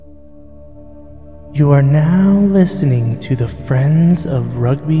You are now listening to the Friends of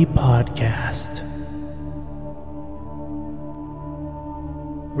Rugby podcast.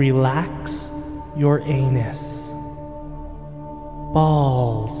 Relax your anus.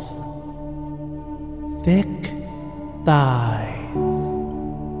 Balls. Thick thighs.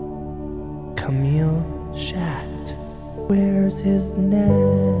 Camille Shat. Where's his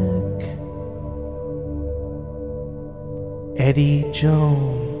neck? Eddie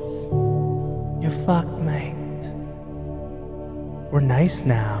Jones. You're fucked, mate. We're nice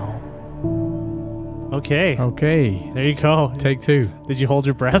now. Okay. There you go. Take two. Did you hold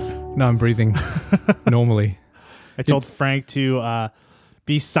your breath? No, I'm breathing normally. I told Frank to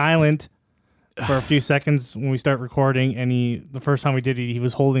be silent for a few seconds when we start recording, and the first time we did it, he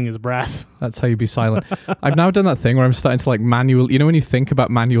was holding his breath. That's how you be silent. I've now done that thing where I'm starting to manual, when you think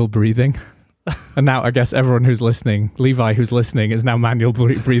about manual breathing? And now I guess everyone who's listening, Levi who's listening, is now manual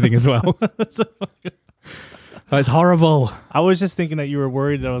breathing as well. It's horrible. I was just thinking that you were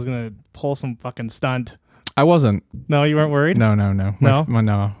worried that I was going to pull some fucking stunt. I wasn't. No, you weren't worried? No. No?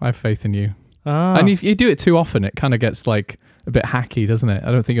 No, I have faith in you. Oh. And if you do it too often, it kind of gets a bit hacky, doesn't it?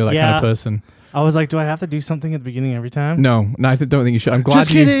 I don't think you're that kind of person. I was like, do I have to do something at the beginning every time? No, I don't think you should. I'm glad just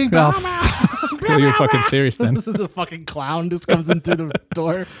kidding. You're fucking serious then. This is a fucking clown just comes in through the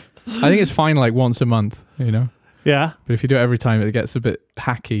door. I think it's fine once a month, Yeah. But if you do it every time, it gets a bit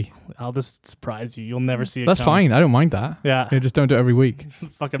hacky. I'll just surprise you. You'll never see it. That's fine. I don't mind that. Yeah. Just don't do it every week.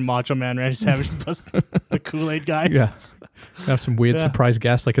 Fucking Macho Man Randy Savage plus the Kool-Aid guy. Yeah. Have some weird surprise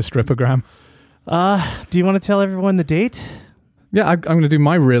guest like a strippogram. Do you want to tell everyone the date? Yeah, I'm going to do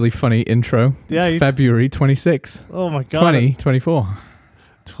my really funny intro. Yeah. It's February 26th. Oh my God. 2024.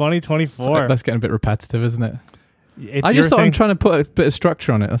 2024. That's getting a bit repetitive, isn't it? It's I thought I'm trying to put a bit of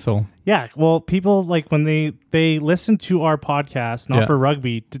structure on it, that's all. Yeah, well, people when they listen to our podcast, not for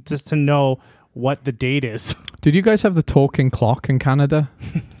rugby, just to know what the date is. Did you guys have the talking clock in Canada?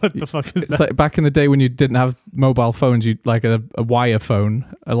 What the fuck is it's that? Back in the day when you didn't have mobile phones, you a wire phone,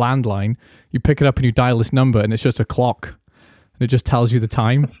 a landline, you pick it up and you dial this number and it's just a clock. It just tells you the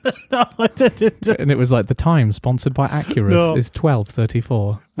time. No, and it was the time sponsored by Acura is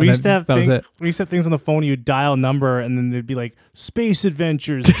 12:34. We used to have things on the phone. You dial a number and then there'd be space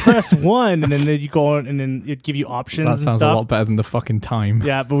adventures, press 1, and then you go on and then it'd give you options. That sounds a lot better than the fucking time.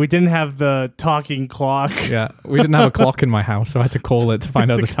 Yeah, but we didn't have the talking clock. Yeah, we didn't have a clock in my house, so I had to call it to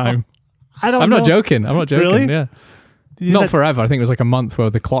find out the time. I'm not joking. Really? Yeah. Not forever. I think it was a month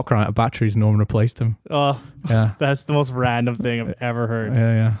where the clock ran out of batteries and no one replaced them. Oh, yeah. That's the most random thing I've ever heard.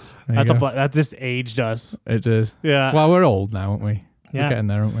 Yeah. That just aged us. It did. Yeah. Well, we're old now, aren't we? Yeah. We're getting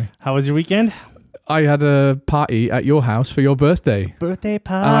there, aren't we? How was your weekend? I had a party at your house for your birthday. Birthday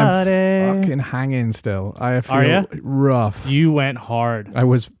party. And I'm fucking hanging still. I feel rough. You went hard. I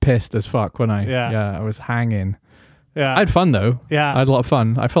was pissed as fuck when I... Yeah. Yeah, I was hanging. Yeah. I had fun though. Yeah. I had a lot of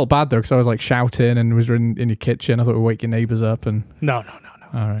fun. I felt bad though because I was shouting and was in your kitchen. I thought we'd wake your neighbours up and... No.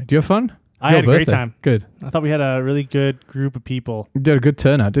 All right. Do you have fun? I had a great time. Good. I thought we had a really good group of people. You did a good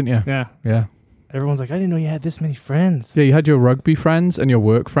turnout, didn't you? Yeah. Yeah. Everyone's like, I didn't know you had this many friends. Yeah, you had your rugby friends and your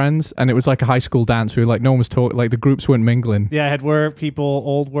work friends, and it was like a high school dance where no one was talking, the groups weren't mingling. Yeah, I had work people,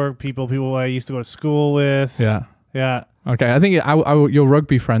 old work people I used to go to school with. Yeah. Yeah. Okay, I think your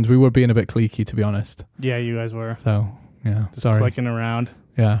rugby friends, we were being a bit cliquey, to be honest. Yeah, you guys were. So, yeah, just sorry. clicking around.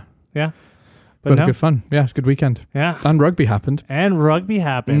 Yeah. Yeah. But good fun. Yeah, it's a good weekend. Yeah. And rugby happened.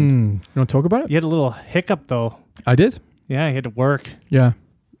 You want to talk about it? You had a little hiccup, though. I did. Yeah, you had to work. Yeah.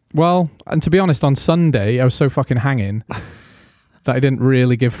 Well, and to be honest, on Sunday, I was so fucking hanging that I didn't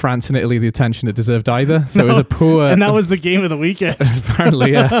really give France and Italy the attention it deserved either. So it was a poor... And that was the game of the weekend.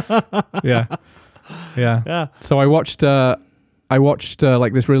 Apparently, yeah. Yeah. So I watched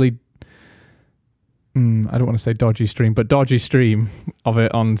this really... I don't want to say dodgy stream of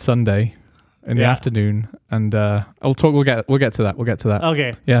it on Sunday in the afternoon. And we'll get to that.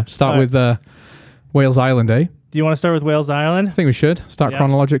 Okay. Yeah, start with Wales Island, eh? Do you want to start with Wales Island? I think we should. Start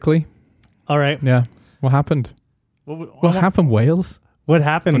chronologically. All right. Yeah. What happened? What happened, Wales? What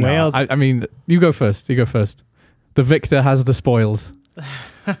happened, Wales? I mean, you go first. The victor has the spoils.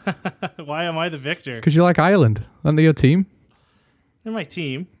 Why am I the victor? Because you like Ireland. Aren't they your team? They're my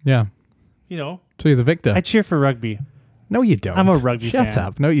team. Yeah. So you're the victor. I cheer for rugby. No, you don't. I'm a rugby fan. Shut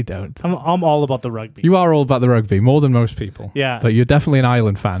up. No, you don't. I'm all about the rugby. You are all about the rugby, more than most people. Yeah. But you're definitely an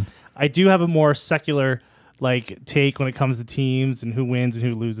Ireland fan. I do have a more secular take when it comes to teams and who wins and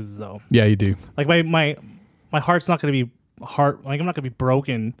who loses, though. Yeah, you do. My heart's not going to be I'm not going to be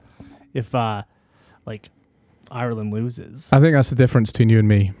broken if Ireland loses. I think that's the difference between you and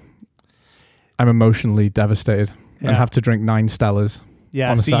me. I'm emotionally devastated and have to drink 9 Stellas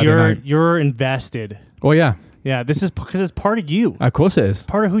Yeah, on a so Saturday night. you're invested. Oh yeah. Yeah, this is because it's part of you. Of course it is.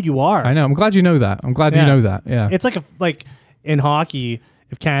 Part of who you are. I know. I'm glad you know that. I'm glad you know that. Yeah. It's like in hockey,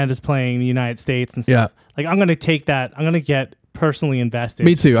 if Canada's playing the United States and stuff, like I'm going to take that. I'm going to get personally invested.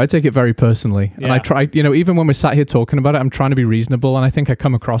 Me too. I take it very personally. And I try, even when we're sat here talking about it, I'm trying to be reasonable, and I think I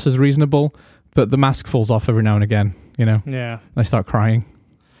come across as reasonable, but the mask falls off every now and again, Yeah. I start crying.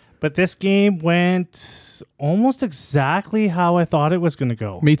 But this game went almost exactly how I thought it was going to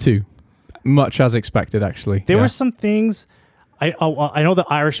go. Me too. Much as expected, actually. There were some things. I know the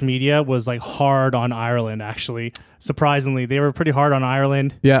Irish media was like hard on Ireland, actually. Surprisingly, they were pretty hard on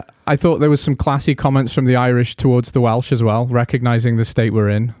Ireland. Yeah, I thought there was some classy comments from the Irish towards the Welsh as well, recognizing the state we're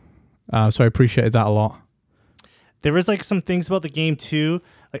in. So I appreciated that a lot. There was like some things about the game too,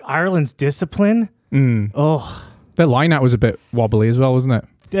 like Ireland's discipline. Oh, their line-out was a bit wobbly as well, wasn't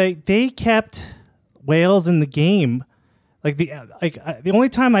it? They kept Wales in the game. The only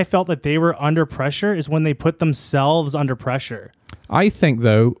time I felt that they were under pressure is when they put themselves under pressure. I think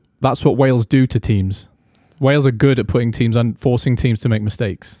though that's what Wales do to teams. Wales are good at putting teams and forcing teams to make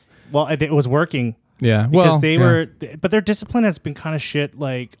mistakes. Well, it was working. Yeah, because they were, but their discipline has been kind of shit.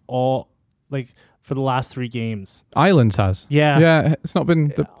 For the last 3 games, Ireland's has. Yeah, it's not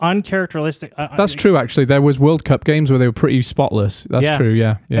been uncharacteristic. That's true. Actually, there was World Cup games where they were pretty spotless. That's true.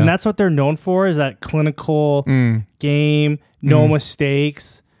 Yeah, and that's what they're known for, is that clinical game, no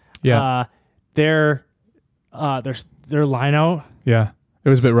mistakes. Yeah, their line out. Yeah, it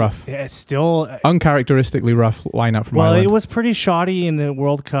was a bit rough. Yeah, it's still uncharacteristically rough line out from Ireland. Well, it was pretty shoddy in the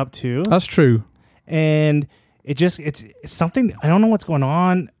World Cup too. That's true. And it's something, I don't know what's going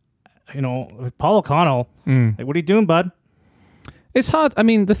on. Paul O'Connell, like, what are you doing, bud? It's hard. I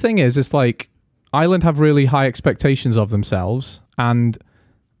mean, the thing is, it's like Ireland have really high expectations of themselves, and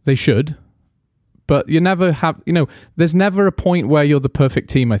they should. But you never have, there's never a point where you're the perfect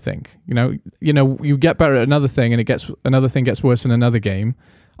team. I think, you get better at another thing, and another thing gets worse in another game.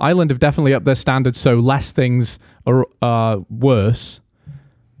 Ireland have definitely upped their standards, so less things are worse,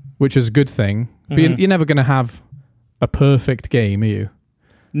 which is a good thing. But you're never going to have a perfect game, are you?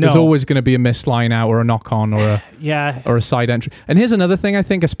 No. There's always going to be a missed line out or a knock on or a side entry. And here's another thing, I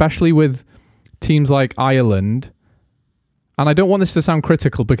think, especially with teams like Ireland, and I don't want this to sound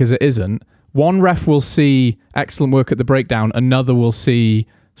critical because it isn't. One ref will see excellent work at the breakdown, another will see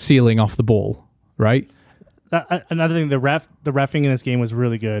sealing off the ball, right? Another thing, the reffing in this game was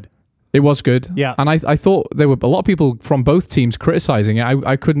really good. It was good. Yeah. And I thought there were a lot of people from both teams criticizing it.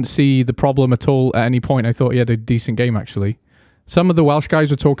 I couldn't see the problem at all at any point. I thought he had a decent game, actually. Some of the Welsh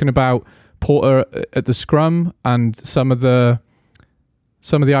guys were talking about Porter at the scrum, and some of the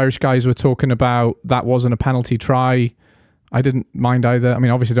Irish guys were talking about that wasn't a penalty try. I didn't mind either. I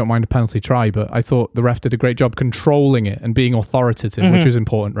mean, obviously don't mind a penalty try, but I thought the ref did a great job controlling it and being authoritative, which is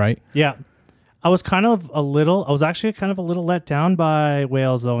important, right? Yeah. I was actually kind of a little let down by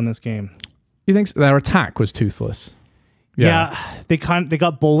Wales though in this game. You think their attack was toothless? Yeah, they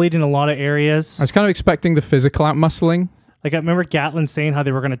got bullied in a lot of areas. I was kind of expecting the physical outmuscling. Like, I remember Gatlin saying how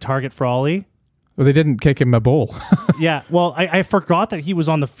they were going to target Frawley. Well, they didn't kick him a ball. Yeah, well, I forgot that he was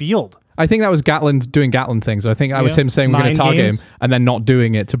on the field. I think that was Gatlin doing Gatlin things. I think that was him saying we're going to target him and then not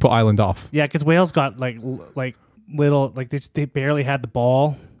doing it to put Ireland off. Yeah, because Wales got they barely had the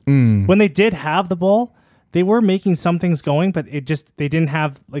ball. When they did have the ball, they were making some things going, but they didn't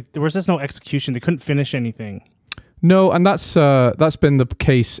have, there was just no execution. They couldn't finish anything. No, and that's been the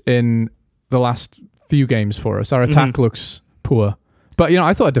case in the last few games for us. Our attack looks poor. But,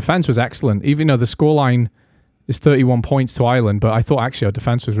 I thought our defense was excellent. Even though the scoreline is 31 points to Ireland, but I thought actually our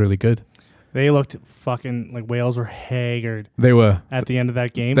defense was really good. They looked fucking like Wales were haggard. They were. At the end of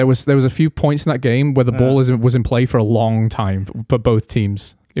that game. There was a few points in that game where the ball was in play for a long time for both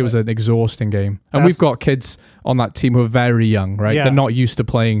teams. It was an exhausting game. And we've got kids on that team who are very young, right? Yeah. They're not used to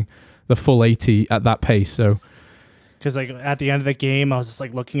playing the full 80 at that pace, so... Because at the end of the game, I was just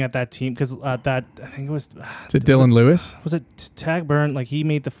looking at that team because I think it was. Is it Dylan Lewis? Was it Tagburn? He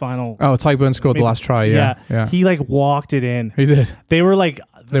made the final. Oh, Tagburn scored the last try. Yeah. He walked it in. He did. They were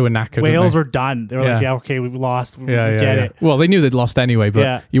they were knackered. Wales were done. They were okay, we've lost. We get it. Well, they knew they'd lost anyway,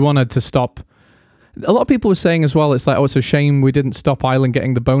 but you wanted to stop. A lot of people were saying as well, it's it's a shame we didn't stop Ireland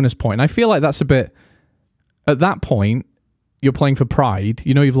getting the bonus point. And I feel like that's a bit. At that point, you're playing for pride.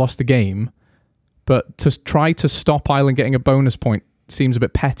 You've lost the game. But to try to stop Ireland getting a bonus point seems a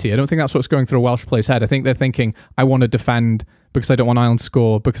bit petty. I don't think that's what's going through a Welsh player's head. I think they're thinking, I want to defend because I don't want Ireland to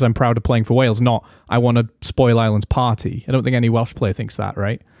score because I'm proud of playing for Wales, not I want to spoil Ireland's party. I don't think any Welsh player thinks that,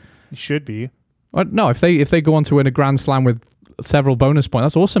 right? It should be. No, if they go on to win a Grand Slam with several bonus points.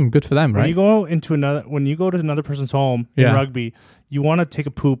 That's awesome. Good for them, right? When you go to another person's home in rugby, you want to take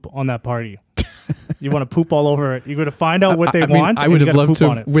a poop on that party. You want to poop all over it. You're going to find out what they want. I would have loved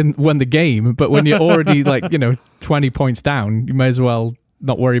to win the game, but when you're already 20 points down, you may as well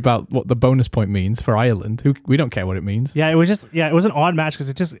not worry about what the bonus point means for Ireland. We don't care what it means. Yeah, it was an odd match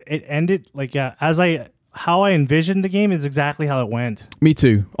because it ended how I envisioned the game is exactly how it went. Me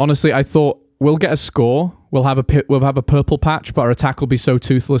too. Honestly, I thought we'll get a score. We'll have a purple patch, but our attack will be so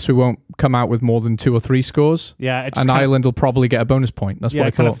toothless we won't come out with more than 2 or 3 scores. Yeah, Ireland will probably get a bonus point. That's what I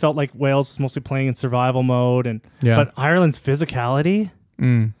thought. It kind of felt like Wales was mostly playing in survival mode, but Ireland's physicality,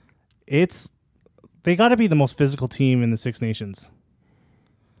 they got to be the most physical team in the Six Nations.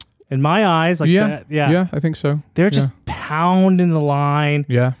 In my eyes, I think so. They're just pounding the line.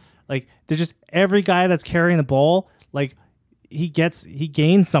 Yeah, they're just every guy that's carrying the ball, he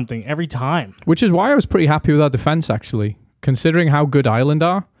gains something every time. Which is why I was pretty happy with our defense, actually. Considering how good Ireland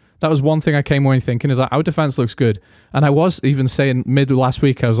are, that was one thing I came away thinking is our defense looks good. And I was even saying mid last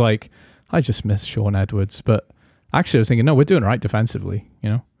week, I was like, I just miss Sean Edwards. But actually I was thinking, no, we're doing right defensively.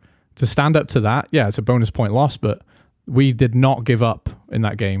 To stand up to that, it's a bonus point loss, but we did not give up in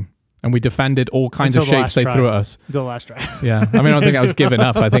that game. And we defended all kinds of shapes they threw at us. The last try. Yeah. I don't think I was giving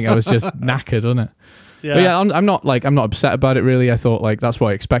up. I think I was just knackered, wasn't it? Yeah. But I'm not upset about it really. I thought that's what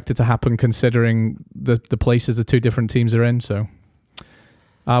I expected to happen considering the places the two different teams are in. So,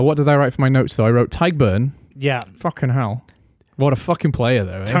 what did I write for my notes though? I wrote Tygburn. Yeah. Fucking hell. What a fucking player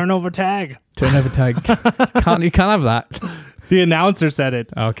though. Eh? Turnover tag. You can't have that. The announcer said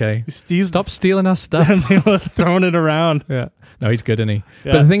it. Okay. Stop stealing our stuff. He was throwing it around. Yeah. No, he's good, isn't he?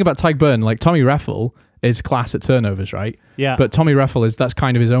 Yeah. But the thing about Tygburn, Tommy Reffel is class at turnovers, right? Yeah. But Tommy Reffel that's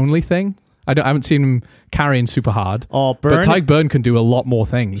kind of his only thing. I haven't seen him carrying super hard. But Tygburn can do a lot more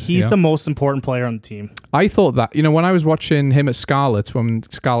things. He's the most important player on the team. I thought that, when I was watching him at Scarlets, when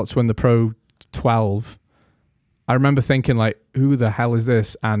Scarlets won the Pro 12, I remember thinking, who the hell is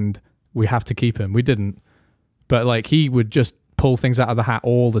this? And we have to keep him. We didn't. But, he would just pull things out of the hat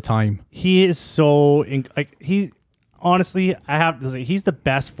all the time. He is so... Honestly, I have to say, he's the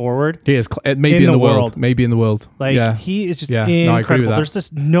best forward. He is. Maybe in the world. Maybe in the world. He is just incredible. No, I agree with that. There's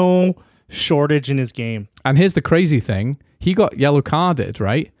just no shortage in his game. And here's the crazy thing. He got yellow carded,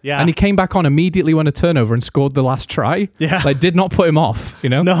 right? Yeah. And he came back on immediately when a turnover and scored the last try. Yeah. Did not put him off,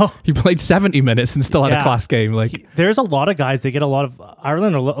 No. He played 70 minutes and still had a class game. There's a lot of guys, they get a lot of...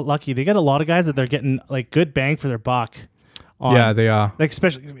 Ireland are lucky. They get a lot of guys that they're getting, good bang for their buck. Yeah, they are.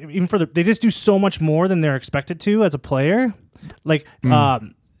 Especially even they just do so much more than they're expected to as a player.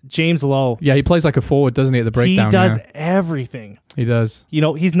 James Lowe. Yeah, he plays like a forward, doesn't he, at the breakdown? He does everything. He does.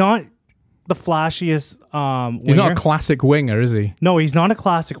 He's not the flashiest winger. He's not a classic winger, is he? No, he's not a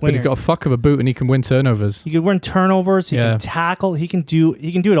classic winger. But he's got a fuck of a boot and he can win turnovers. He can win turnovers. He can tackle. He can do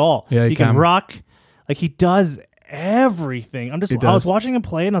it all. Yeah, he can ruck. He does everything. I was watching him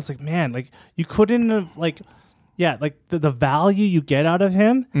play and I was like, man, you couldn't have the value you get out of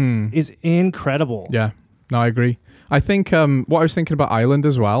him is incredible. Yeah, no, I agree. I think what I was thinking about Ireland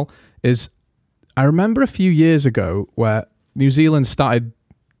as well is I remember a few years ago where New Zealand started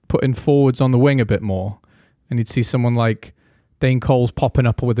putting forwards on the wing a bit more, and you'd see someone like Dane Coles popping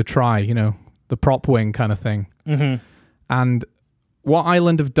up with a try, the prop wing kind of thing. Mm-hmm. And what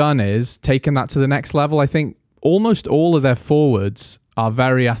Ireland have done is taken that to the next level. I think almost all of their forwards are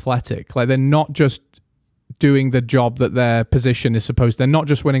very athletic. They're not just doing the job that their position is supposed to. They're not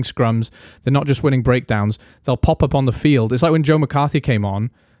just winning scrums. They're not just winning breakdowns. They'll pop up on the field. It's like when Joe McCarthy came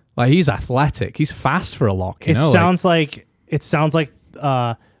on. He's athletic. He's fast for a lock. It sounds like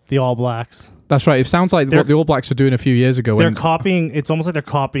the All Blacks. That's right. It sounds like what the All Blacks were doing a few years ago. They're copying. It's almost like they're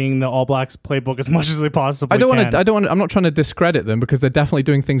copying the All Blacks playbook as much as they possibly can. I'm not trying to discredit them because they're definitely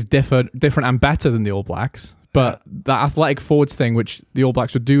doing things different and better than the All Blacks. But that athletic forwards thing, which the All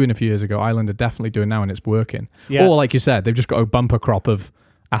Blacks were doing a few years ago, Ireland are definitely doing now, and it's working. Yeah. Or, like you said, they've just got a bumper crop of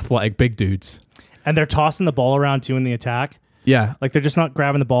athletic big dudes. And they're tossing the ball around, too, in the attack. Yeah. They're just not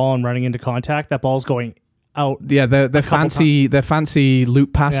grabbing the ball and running into contact. That ball's going out. Yeah, their fancy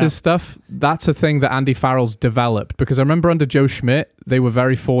loop passes stuff, that's a thing that Andy Farrell's developed. Because I remember under Joe Schmidt, they were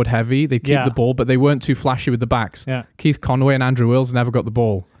very forward heavy. They keep the ball, but they weren't too flashy with the backs. Yeah. Keith Conway and Andrew Wills never got the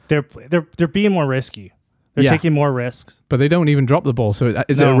ball. They're being more risky. They're taking more risks. But they don't even drop the ball. So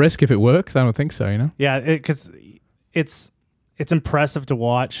is it a risk if it works? I don't think so, Yeah, because it's impressive to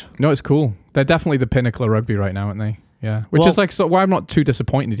watch. No, it's cool. They're definitely the pinnacle of rugby right now, aren't they? Yeah. Which is why I'm not too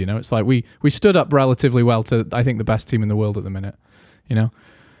disappointed, It's like we stood up relatively well to, I think, the best team in the world at the minute,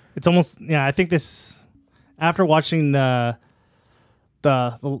 It's almost, I think this, after watching the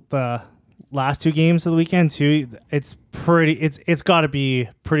last 2 games of the weekend too, it's got to be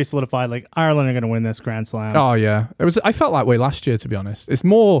pretty solidified. Like Ireland are going to win this Grand Slam. Oh yeah, I felt that way last year, to be honest. It's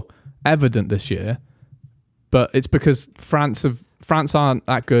more evident this year, but it's because France aren't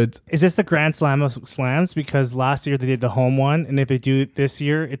that good. Is this the Grand Slam of slams? Because last year they did the home one, and if they do it this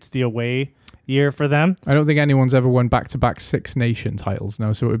year, it's the away year for them. I don't think anyone's ever won back-to-back Six Nation titles.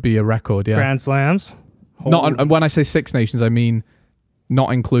 No, so it would be a record. Yeah, Grand Slams. Not when I say Six Nations, I mean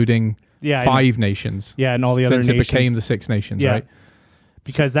not including 5 nations. Yeah, and all the other nations. Since it became the Six Nations, right?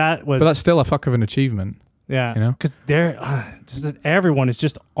 Because that was. But that's still a fuck of an achievement. Yeah, you know, because everyone is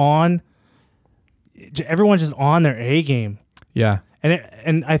just on. Everyone's just on their A game. Yeah,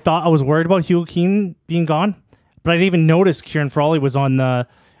 and I thought I was worried about Hugo Keane being gone, but I didn't even notice Kieran Frawley was on the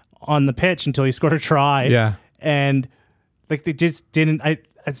pitch until he scored a try. Yeah, and like they just didn't.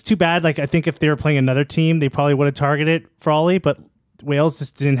 It's too bad. Like I think if they were playing another team, they probably would have targeted Frawley, but Wales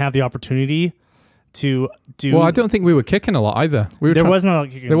just didn't have the opportunity to do. Well, I don't think we were kicking a lot either. There wasn't a lot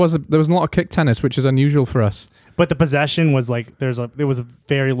of kicking. There was a lot of kick tennis, which is unusual for us. But the possession was like there was a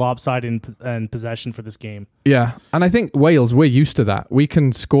very lopsided in possession for this game. Yeah, and I think Wales, we're used to that. We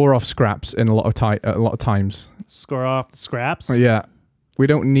can score off scraps in a lot of times. Score off the scraps. Yeah, we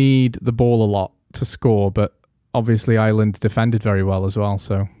don't need the ball a lot to score, but obviously Ireland defended very well as well.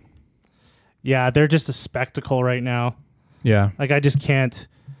 So yeah, they're just a spectacle right now. Yeah, like I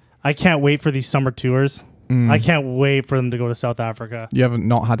can't wait for these summer tours. I can't wait for them to go to South Africa. You haven't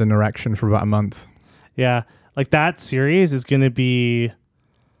not had an erection for about a month. Yeah. Like that series is going to be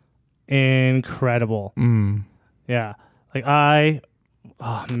incredible. Yeah. Like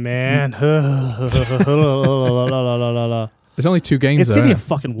oh man. There's only 2 games. It's going to be a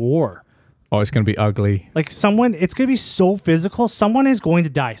fucking war. Oh, it's going to be ugly. Like it's going to be so physical. Someone is going to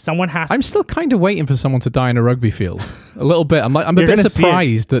die. Someone has to. I'm still kind of waiting for someone to die in a rugby field. A little bit. I'm a bit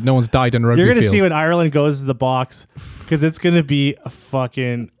surprised that no one's died in a rugby field. You're going to see when Ireland goes to the box because it's going to be a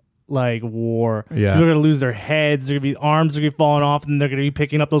fucking like war. Yeah. People are going to lose their heads. They're going to be arms are going to be falling off, and they're going to be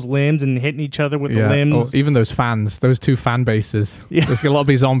picking up those limbs and hitting each other with the limbs. Or even those fans, those 2 fan bases. Yeah. There's a lot of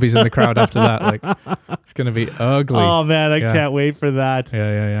be zombies in the crowd after that. Like it's going to be ugly. Oh man, I can't wait for that.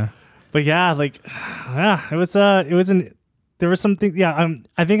 Yeah. But yeah, like, it was there was something. Yeah,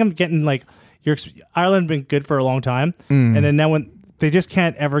 I think I'm getting like Ireland been good for a long time, and then now when they just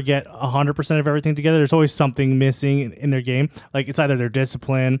can't ever get 100% of everything together, there's always something missing in their game. Like it's either their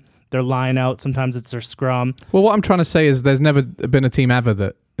discipline, their line out, sometimes it's their scrum. Well, what I'm trying to say is there's never been a team ever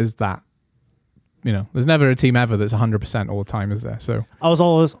that is that. You know, there's never a team ever that's 100% all the time, is there? So I was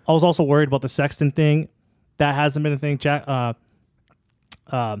also worried about the Sexton thing. That hasn't been a thing.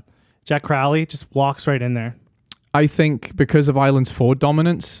 Jack Crowley just walks right in there. I think because of Ireland's forward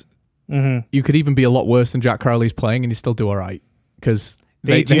dominance, you could even be a lot worse than Jack Crowley's playing, and you still do all right because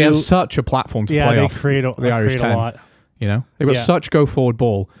they have such a platform to play off. Create the Irish 10. A lot. You know, they've got such go forward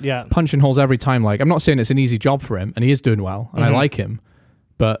ball, punching holes every time. Like I'm not saying it's an easy job for him, and he is doing well, and I like him,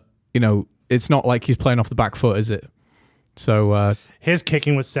 but you know, it's not like he's playing off the back foot, is it? So his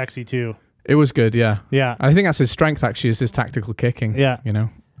kicking was sexy too. It was good, yeah. I think that's his strength. Actually, is his tactical kicking. Yeah, you know.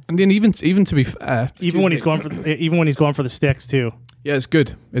 And then even to be fair, even when he's going for the sticks too. Yeah, it's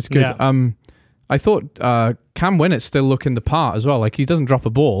good. It's good. Yeah. I thought Cam Winnett's still looking the part as well. Like he doesn't drop a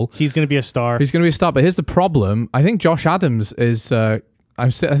ball. He's going to be a star. But here's the problem. I think Josh Adams is. I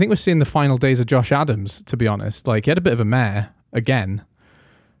think we're seeing the final days of Josh Adams. To be honest, like he had a bit of a mare again.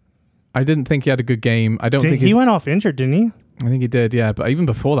 I didn't think he had a good game. I don't think he went off injured, didn't he? I think he did. Yeah, but even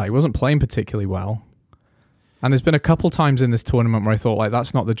before that, he wasn't playing particularly well. And there's been a couple times in this tournament where I thought, like,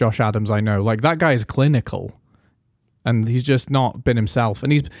 that's not the Josh Adams I know. Like, that guy is clinical. And he's just not been himself.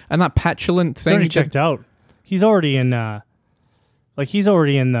 And that petulant thing. He's already checked out. He's already in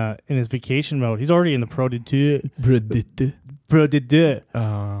his vacation mode. He's already in the Pro de Deux.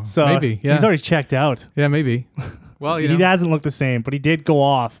 So maybe, yeah. He's already checked out. Yeah, maybe. Well, he hasn't looked the same, but he did go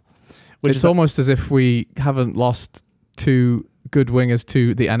off. It's almost as if we haven't lost 2 good wingers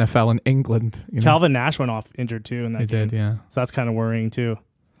to the NFL in England. You know? Calvin Nash went off injured too in that game. He did, yeah. So that's kind of worrying too.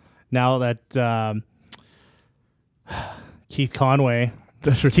 Now that Keith Conway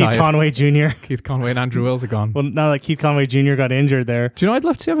Jr. Keith Conway and Andrew Wills are gone. Well, now that Keith Conway Jr. got injured there. Do you know I'd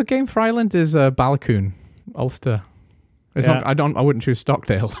love to have a game for Ireland is Ballacoon, Ulster. It's not, I wouldn't choose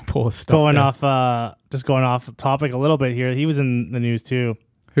Stockdale. Poor Stockdale. Going off topic a little bit here. He was in the news too.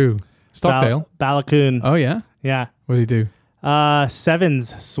 Who? Stockdale? Ballacoon. Oh yeah? Yeah. What did he do?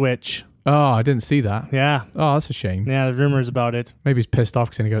 Sevens switch. Oh, I didn't see that. Yeah. Oh, that's a shame. Yeah, the rumors about it. Maybe he's pissed off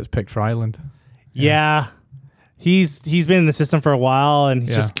because he gets picked for Ireland. Yeah. He's been in the system for a while and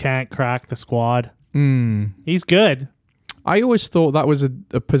he just can't crack the squad. He's good. I always thought that was a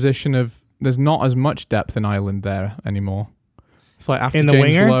position of there's not as much depth in Ireland there anymore. It's like after in the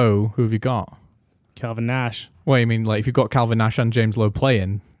James winger? Lowe, who have you got? Calvin Nash. Well, I mean, like if you've got Calvin Nash and James Lowe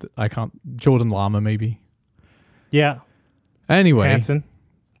playing, I can't. Jordan Lama maybe. Yeah. Anyway, Hansen.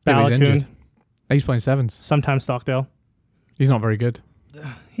 he's Balakoon. injured. He's playing sevens. Sometimes Stockdale. He's not very good.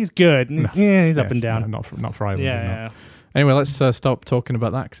 He's good. No, yeah, he's up and down. Not for Ireland. Yeah. Anyway, let's stop talking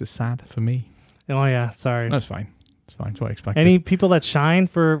about that because it's sad for me. Oh yeah, sorry. That's fine. It's fine. It's what I expected. Any people that shine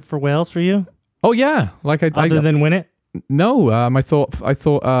for Wales for you? Oh yeah, like other than win it? No, I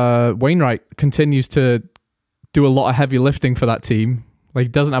thought Wainwright continues to do a lot of heavy lifting for that team. Like, he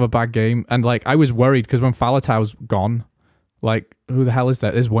doesn't have a bad game, and like I was worried because when Falatau's gone, like who the hell is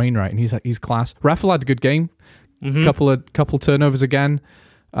that? There's Wainwright, and he's class. Raffle had a good game. Mm-hmm. Couple turnovers again.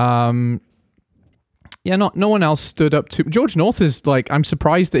 Yeah, no one else stood up to. George North is like, I'm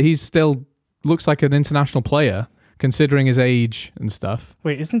surprised that he's still looks like an international player considering his age and stuff.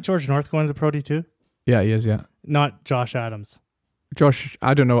 Wait, isn't George North going to the Pro D2? Yeah, he is. Yeah, not Josh Adams. Josh,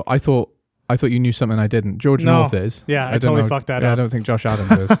 I don't know. I thought you knew something I didn't. George North is. Yeah, I totally fucked that up. I don't think Josh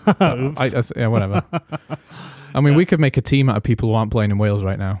Adams is. Oops. Yeah, whatever. I mean, we could make a team out of people who aren't playing in Wales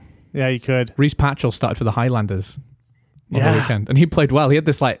right now. Yeah, you could. Reece Patchell started for the Highlanders on the weekend, and he played well. He had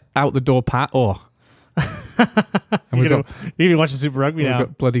this like out the door pat. And you can watch the Super Rugby now. We've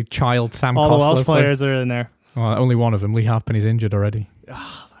got bloody child Sam All Costello the Welsh players are in there. Well, only one of them. Lee Halfpenny's injured already.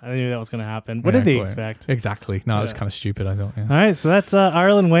 I knew that was going to happen. What did they expect? Exactly. No, that's kind of stupid, I thought. Yeah. All right, so that's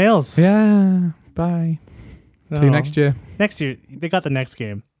Ireland-Wales. Yeah, bye. See you next year. Next year, they got the next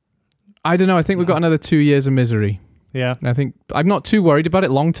game. I don't know. I think we've got another 2 years of misery. Yeah. I think I'm not too worried about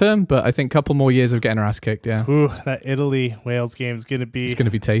it long term, but I think a couple more years of getting our ass kicked, yeah. Ooh, that Italy-Wales game is going to be... It's going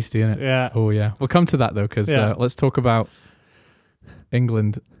to be tasty, isn't it? Yeah. Oh, yeah. We'll come to that, though, because let's talk about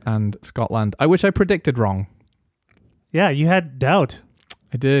England and Scotland, which I predicted wrong. Yeah, you had doubt.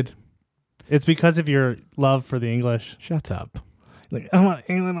 I did. It's because of your love for the English. Shut up. Like, I want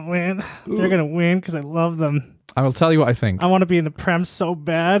England to win. They're going to win because I love them. I will tell you what I think. I want to be in the Prem so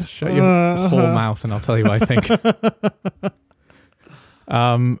bad. Shut your whole mouth and I'll tell you what I think.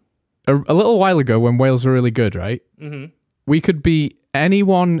 A little while ago when Wales were really good, right? Mm-hmm. We could beat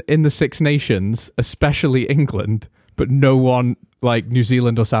anyone in the Six Nations, especially England, but no one like New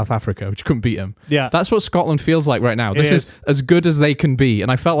Zealand or South Africa, which couldn't beat them. Yeah. That's what Scotland feels like right now. This is as good as they can be. And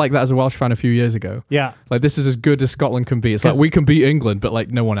I felt like that as a Welsh fan a few years ago. Yeah. Like, this is as good as Scotland can be. It's like, we can beat England, but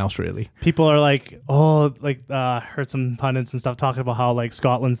like no one else really. People are like, heard some pundits and stuff talking about how like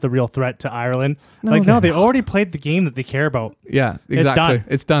Scotland's the real threat to Ireland. No, they already played the game that they care about. Yeah, exactly.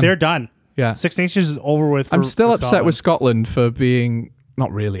 It's done. They're done. Yeah. Six Nations is over with. I'm still upset with Scotland for being...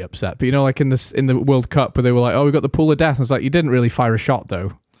 Not really upset, but like in the World Cup where they were like, "Oh, we got the pool of death." And it's like, you didn't really fire a shot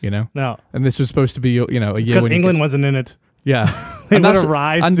though, No. And this was supposed to be, a year because England wasn't in it. Yeah, they would have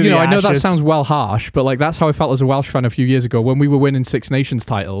rise. And I know that sounds well harsh, but like that's how I felt as a Welsh fan a few years ago when we were winning Six Nations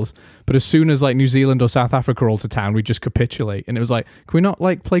titles. But as soon as like New Zealand or South Africa rolled to town, we just capitulate, and it was like, can we not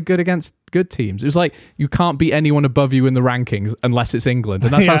like play good against good teams? It was like you can't beat anyone above you in the rankings unless it's England,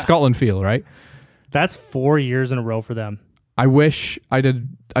 and that's how Scotland feel, right? That's 4 years in a row for them. I wish I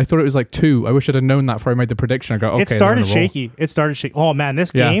did. I thought it was like 2. I wish I'd have known that before I made the prediction. I go, okay. It started shaky. Oh man,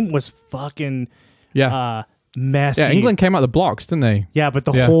 this game was fucking messy. Yeah, England came out the blocks, didn't they? Yeah, but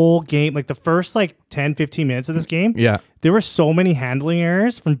the whole game, like the first like 10, 15 minutes of this game, there were so many handling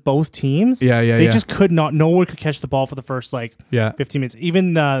errors from both teams. They just could not. No one could catch the ball for the first like 15 minutes.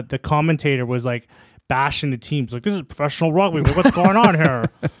 Even the commentator was like bashing the teams, like, this is professional rugby. What's going on here?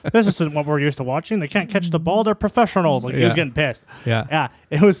 This isn't what we're used to watching. They can't catch the ball. They're professionals. Like, he was getting pissed. Yeah.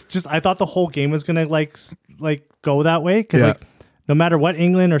 It was just, I thought the whole game was gonna like go that way because like no matter what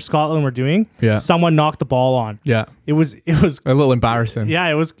England or Scotland were doing, someone knocked the ball on. Yeah, it was a little embarrassing. Yeah,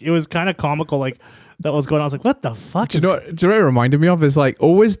 it was kind of comical. Like, that was going on. I was like, what the fuck? Do you know what it reminded me of? Is like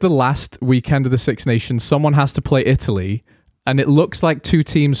always the last weekend of the Six Nations, someone has to play Italy. And it looks like two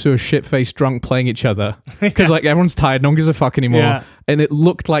teams who are shit-faced drunk playing each other. Because like everyone's tired, no one gives a fuck anymore. Yeah. And it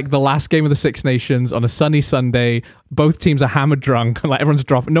looked like the last game of the Six Nations on a sunny Sunday. Both teams are hammered drunk. And like everyone's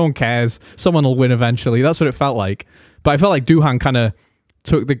dropping. No one cares. Someone will win eventually. That's what it felt like. But I felt like Duhan kind of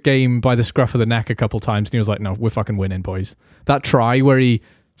took the game by the scruff of the neck a couple times. And he was like, no, we're fucking winning, boys. That try where he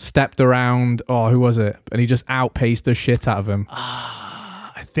stepped around. Oh, who was it? And he just outpaced the shit out of him.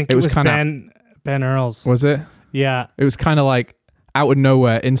 I think it was Ben Earls. Was it? Yeah. It was kind of like out of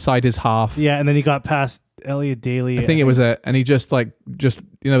nowhere inside his half. Yeah, and then he got past Elliot Daly. I think it was it. And he just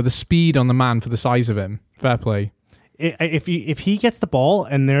the speed on the man for the size of him. Fair play. If he gets the ball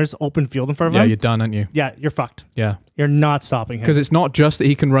and there's open field in front of him. Yeah, you're done, aren't you? Yeah, you're fucked. Yeah. You're not stopping him. Because it's not just that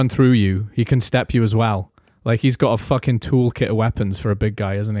he can run through you, he can step you as well. Like, he's got a fucking toolkit of weapons for a big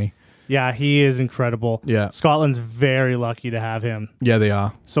guy, isn't he? Yeah, he is incredible. Yeah. Scotland's very lucky to have him. Yeah, they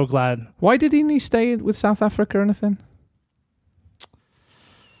are. So glad. Why didn't he stay with South Africa or anything?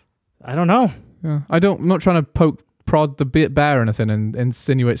 I don't know. Yeah. I'm not trying to prod the bear or anything and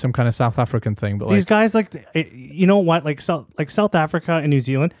insinuate some kind of South African thing, but these guys, you know what, like South Africa and New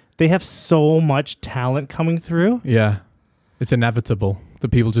Zealand, they have so much talent coming through. Yeah, it's inevitable that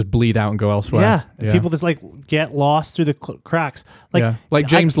people just bleed out and go elsewhere. Yeah. People just get lost through the cracks. Like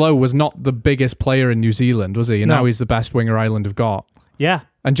James Lowe was not the biggest player in New Zealand, was he? And now he's the best winger Ireland have got. Yeah,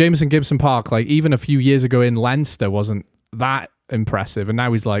 and Jameson Gibson Park, even a few years ago in Leinster, wasn't that impressive, and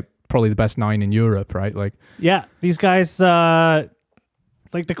now he's probably the best 9 in Europe, right? These guys, the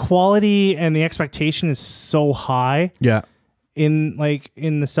quality and the expectation is so high. Yeah. In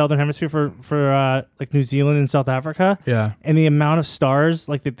the Southern Hemisphere for New Zealand and South Africa. Yeah. And the amount of stars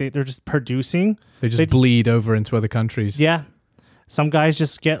they're just producing. They just bleed over into other countries. Yeah. Some guys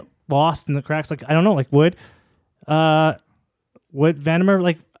just get lost in the cracks. I don't know, would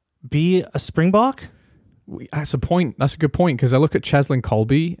Vandermeer be a Springbok? That's a point. That's a good point, because I look at Cheslin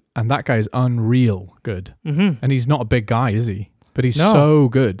Colby and that guy is unreal good. Mm-hmm. And he's not a big guy, is he? But he's so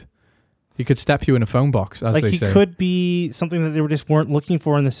good. He could step you in a phone box, as they say. He could be something that they just weren't looking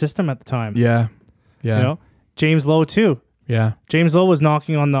for in the system at the time. Yeah. Yeah. James Lowe too. Yeah. James Lowe was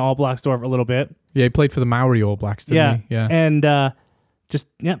knocking on the All Blacks door for a little bit. Yeah, he played for the Maori All Blacks, didn't he? Yeah. And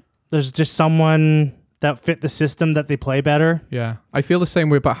there's just someone that fit the system that they play better. Yeah. I feel the same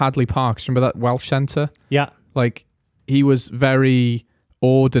way about Hadley Parks. Remember that Welsh centre? Yeah. He was very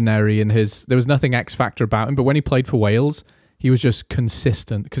ordinary in there was nothing X factor about him, but when he played for Wales, he was just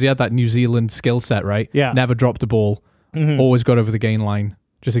consistent because he had that New Zealand skill set, right? Yeah. Never dropped a ball. Mm-hmm. Always got over the gain line.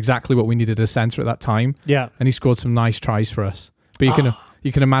 Just exactly what we needed a centre at that time. Yeah. And he scored some nice tries for us. But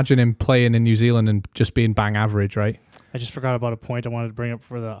you can imagine him playing in New Zealand and just being bang average, right? I just forgot about a point I wanted to bring up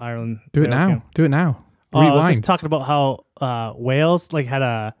for the Ireland. Do it now. Game. Do it now. I was just talking about how Wales had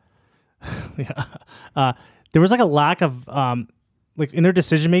a there was a lack of in their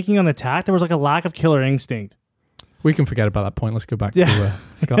decision making on the attack. There was a lack of killer instinct. We can forget about that point. Let's go back to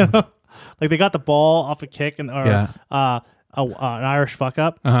Scotland. They got the ball off a kick and an Irish fuck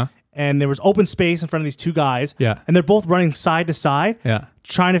up. Uh-huh. And there was open space in front of these two guys. Yeah. And they're both running side to side. Yeah.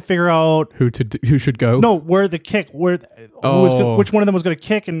 Trying to figure out who should go. No, where the kick, which one of them was going to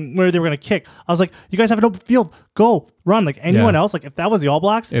kick and where they were going to kick. I was like, you guys have an open field. Go, run. Anyone else, if that was the All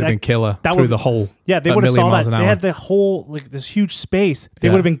Blacks, it'd been killer through the hole. Yeah, they would have saw that. They had the whole this huge space. They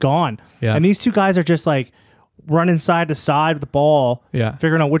would have been gone. Yeah. And these two guys are just running side to side with the ball. Yeah.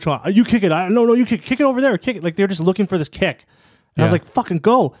 Figuring out which one. You kick it. No, you kick it over there. Kick it. They're just looking for this kick. And I was like, fucking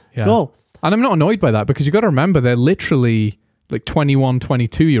go. Yeah. Go. And I'm not annoyed by that because you got to remember they're literally 21,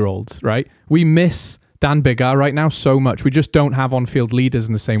 22-year-olds, right? We miss Dan Biggar right now so much. We just don't have on-field leaders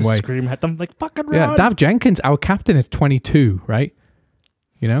in the same way. Scream at them fucking run. Yeah, Dav Jenkins, our captain, is 22, right?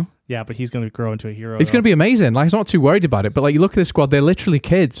 Yeah, but he's going to grow into a hero. He's going to be amazing. I'm not too worried about it. But you look at this squad, they're literally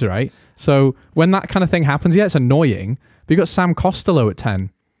kids, right? So when that kind of thing happens, it's annoying. But you got Sam Costello at 10.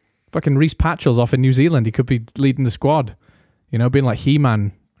 Fucking Reece Patchell's off in New Zealand. He could be leading the squad. Being like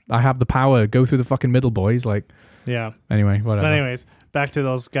He-Man. I have the power. Go through the fucking middle, boys. Yeah. Anyway, whatever. But anyways, back to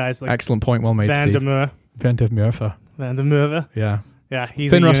those guys. Excellent point. Well made, Van Steve. Van der Merwe. Yeah. Yeah.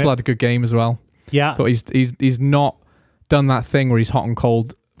 Finn Russell had a good game as well. Yeah. But he's not done that thing where he's hot and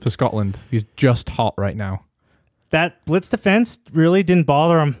cold for Scotland. He's just hot right now. That blitz defense really didn't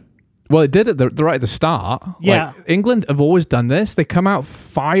bother him. Well, it did right at the start. Yeah. England have always done this. They come out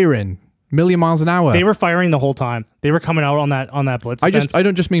firing. Million miles an hour. They were firing the whole time. They were coming out on that blitz. I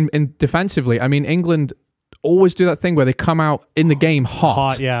don't just mean defensively. I mean England always do that thing where they come out in the game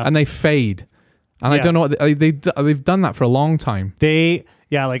hot, and they fade. And I don't know what they've done that for a long time. It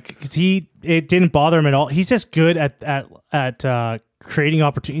didn't bother him at all. He's just good at creating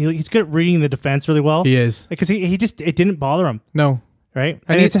opportunity. He's good at reading the defense really well. He is because it didn't bother him. No. Right,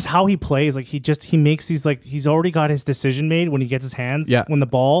 and it's just how he plays. He makes these he's already got his decision made when he gets his hands. Yeah. When the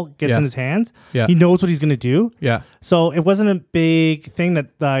ball gets in his hands, he knows what he's going to do. Yeah. So it wasn't a big thing that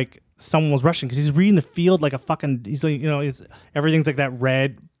someone was rushing because he's reading the field like a fucking. He's everything's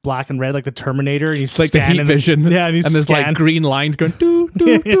that black and red like the Terminator. And he's like the heat vision. Yeah, and there's green lines going doo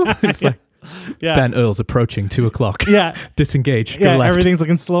doo doo. It's Ben Earl's approaching 2:00. Yeah. Disengage. Yeah. Go left. Everything's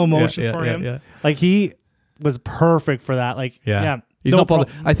in slow motion for him. Yeah. He was perfect for that. He's not bothered.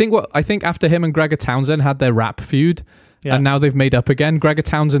 I think after him and Gregor Townsend had their rap feud, Yeah. And now they've made up again. Gregor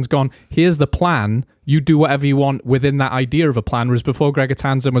Townsend's gone, here's the plan. You do whatever you want within that idea of a plan. Whereas before, Gregor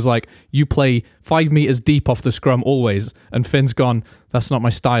Townsend was like, you play 5 meters deep off the scrum always. And Finn's gone, that's not my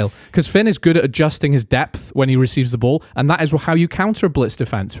style. Because Finn is good at adjusting his depth when he receives the ball. And that is how you counter a blitz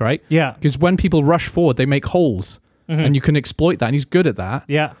defense, right? Yeah. Because when people rush forward, they make holes. And you can exploit that. And he's good at that.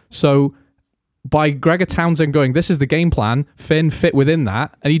 Yeah. So by Gregor Townsend going, this is the game plan, Finn fit within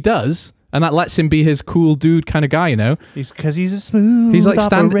that. And he does. And that lets him be his cool dude kind of guy, you know? Because he's a smooth He's like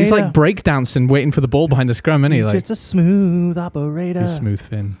operator. He's like breakdancing, waiting for the ball behind the scrum, isn't he? He's just a smooth operator. He's Smooth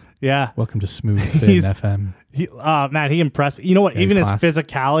Finn. Yeah. Welcome to Smooth Finn FM. Man, he impressed me. You know what? Even his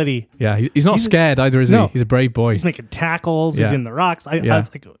physicality. Yeah, he's not scared either, is he? He's a brave boy. He's making tackles. He's in the rocks. I was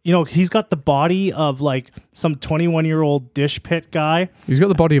like, he's got the body of like some 21-year-old dish pit guy. He's got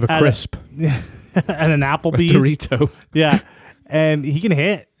the body of a crisp. And an Applebee's. A Dorito. Yeah. And he can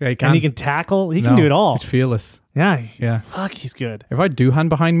hit. Yeah, he can. And he can tackle. He can do it all. He's fearless. Yeah. Fuck, he's good. If I had Duhan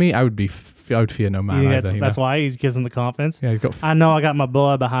behind me, I would fear no man either. That's why he gives him the confidence. Yeah, I know I got my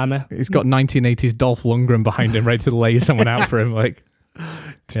boy behind me. He's got 1980s Dolph Lundgren behind him, ready to lay someone out for him. Like,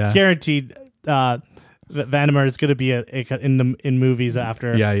 guaranteed. Vandermeer is going to be in movies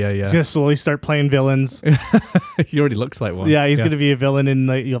after. Yeah. He's going to slowly start playing villains. He already looks like one. Yeah, he's going to be a villain in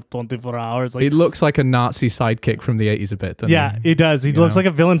like 24 hours. Like, he looks like a Nazi sidekick from the 80s a bit, doesn't he does. He looks like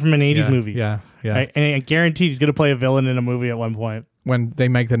a villain from an 80s movie. Yeah. Right? And I guarantee he's going to play a villain in a movie at one point. When they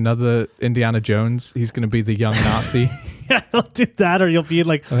make another Indiana Jones, he's going to be the young Nazi. Yeah, he'll do that, or you'll be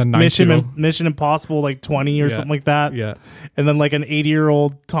like Mission Impossible, like 20 or something like that. Yeah, and then like an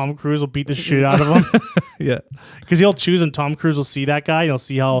 80-year-old Tom Cruise will beat the shit out of him. Yeah, because he'll choose, and Tom Cruise will see that guy. He'll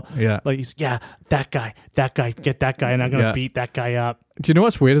see how like he's that guy, get that guy, and I'm gonna beat that guy up. Do you know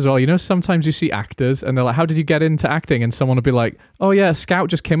what's weird as well? You know, sometimes you see actors and they're like, how did you get into acting? And someone will be like, oh yeah, a scout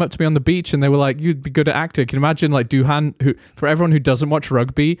just came up to me on the beach and they were like, you'd be good at acting. Can you imagine like Duhan, who, for everyone who doesn't watch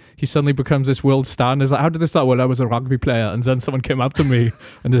rugby, he suddenly becomes this world star and is like, how did this start? Well, I was a rugby player and then someone came up to me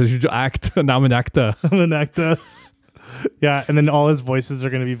and said, you act, and now I'm an actor. Yeah, and then all his voices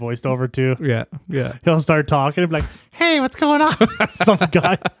are going to be voiced over too. Yeah. He'll start talking and be like, hey, what's going on? Some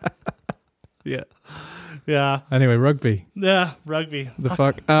guy. Yeah. Anyway, rugby. Yeah, rugby. The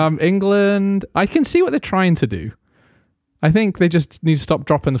fuck? England, I can see what they're trying to do. I think they just need to stop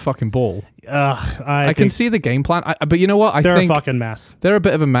dropping the fucking ball. I can see the game plan. But you know what? I think they're a fucking mess. They're a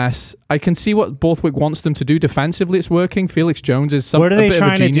bit of a mess. I can see what Borthwick wants them to do. Defensively, it's working. Felix Jones is what are they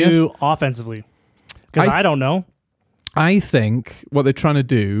trying to do offensively? Because I don't know. I think what they're trying to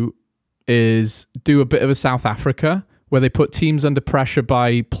do is do a bit of a South Africa, where they put teams under pressure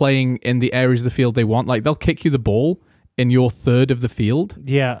by playing in the areas of the field they want. Like, they'll kick you the ball in your third of the field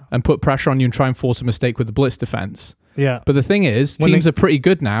and put pressure on you and try and force a mistake with the blitz defense. Yeah. But the thing is, teams are pretty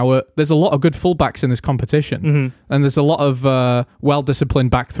good now. There's a lot of good fullbacks in this competition. And there's a lot of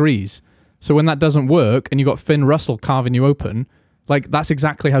well-disciplined back threes. So when that doesn't work and you got Finn Russell carving you open, like, that's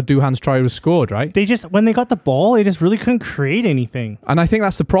exactly how Duhan's try was scored, right? When they got the ball, they just really couldn't create anything. And I think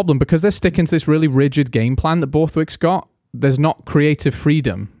that's the problem, because they're sticking to this really rigid game plan that Borthwick's got. There's not creative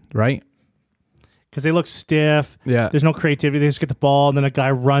freedom, right? Because they look stiff. Yeah. There's no creativity. They just get the ball, and then a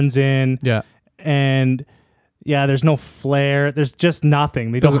guy runs in. Yeah. And there's no flair. There's just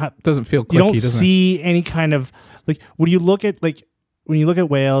nothing. They doesn't feel clicky, you don't see any kind of, like, when you look at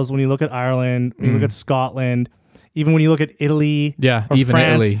Wales, when you look at Ireland, when you look at Scotland, even when you look at Italy, or even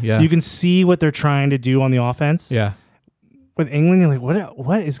France, Italy, you can see what they're trying to do on the offense. Yeah. With England, you're like,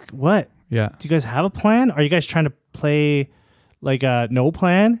 what? Yeah. Do you guys have a plan? Are you guys trying to play like a no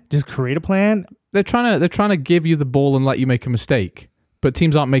plan? Just create a plan? They're trying to give you the ball and let you make a mistake, but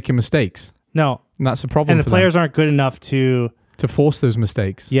teams aren't making mistakes. No, and that's the problem. And the players aren't good enough to force those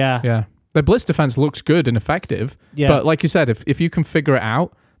mistakes. Yeah. Their blitz defense looks good and effective. Yeah. But like you said, if you can figure it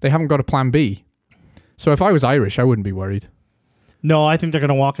out, they haven't got a plan B. So if I was Irish, I wouldn't be worried. No, I think they're going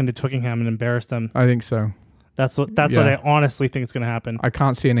to walk into Twickenham and embarrass them. I think so. That's what I honestly think is going to happen. I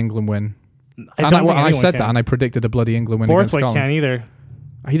can't see an England win. I said that, and I predicted a bloody England win against Scotland. Borthwick can't either.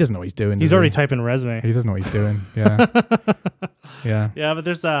 He doesn't know what he's doing. He's already typing a resume. He doesn't know what he's doing. Yeah. Yeah, but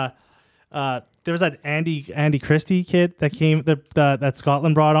there was that Andy Christie kid that came that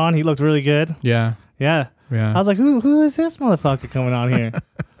Scotland brought on. He looked really good. Yeah. I was like, who is this motherfucker coming on here?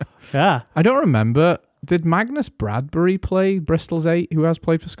 Yeah. I don't remember. Did Magnus Bradbury play Bristol's 8, who has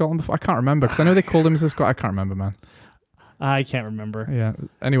played for Scotland before? I can't remember, because I know they called him as a Scot. I can't remember, man. I can't remember. Yeah.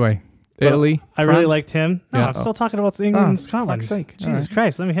 Anyway, Italy. I really liked him. No, I'm still talking about England and Scotland. For fuck's sake. Jesus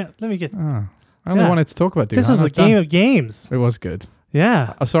Christ. Let me get... I only wanted to talk about Duhan. This was the game of games. It was good.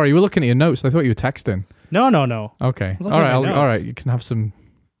 Yeah. Oh, sorry, you were looking at your notes. I thought you were texting. No. Okay. All right, you can have some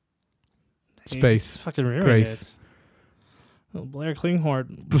space. Fucking Grace. Blair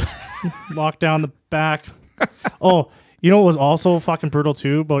Klinghorn locked down the back. Oh, you know what was also fucking brutal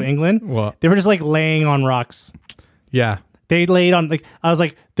too about England? What? They were just like laying on rucks. Yeah. They laid on, like, I was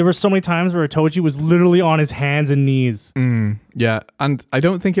like, there were so many times where Itoji was literally on his hands and knees. Yeah. And I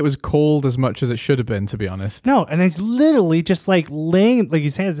don't think it was cold as much as it should have been, to be honest. No, and he's literally just like laying, like he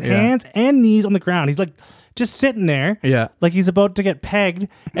has hands and knees on the ground. He's like just sitting there. Yeah. Like he's about to get pegged.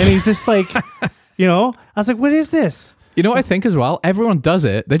 And he's just like, you know, I was like, what is this? You know what I think as well? Everyone does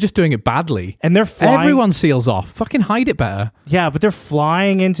it. They're just doing it badly. And they're flying. Everyone seals off. Fucking hide it better. Yeah, but they're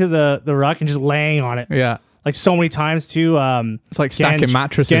flying into the ruck and just laying on it. Yeah. Like so many times too. It's like stacking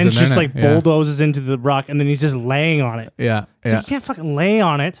mattresses. Gen's just like bulldozes into the ruck and then he's just laying on it. Yeah. So you can't fucking lay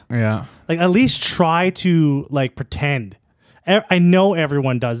on it. Yeah. Like at least try to like pretend. I know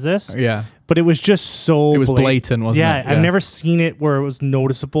everyone does this. Yeah. But it was just so... It was blatant, wasn't it? Yeah, I've never seen it where it was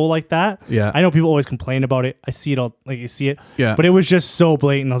noticeable like that. Yeah. I know people always complain about it. I see it all, like you see it. Yeah. But it was just so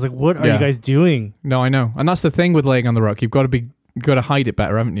blatant. I was like, what are you guys doing? No, I know. And that's the thing with laying on the ruck. You've got to hide it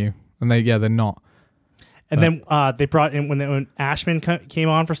better, haven't you? And they're not. And then they brought in, when Ashman came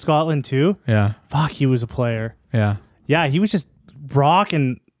on for Scotland too. Yeah. Fuck, he was a player. Yeah. Yeah, he was just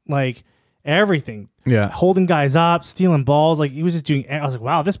rocking like everything. Yeah. Holding guys up, stealing balls. Like he was just doing, I was like,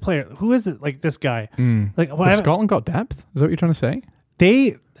 wow, this player, who is it? Like this guy. Like Have Scotland got depth? Is that what you're trying to say?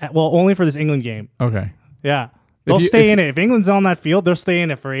 Only for this England game. Okay. Yeah. They'll stay in it. If England's on that field, they'll stay in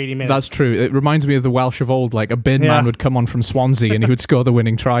it for 80 minutes. That's true. It reminds me of the Welsh of old. Like a bin man would come on from Swansea and he would score the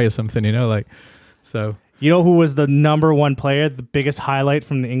winning try or something, you know? Like, so. You know who was the number one player, the biggest highlight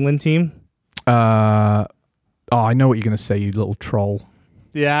from the England team? I know what you're going to say, you little troll.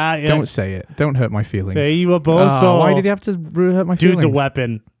 Yeah. Don't say it. Don't hurt my feelings. Why did he have to hurt my feelings? Dude's a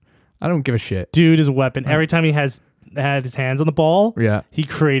weapon. I don't give a shit. Dude is a weapon. Every time he had his hands on the ball, he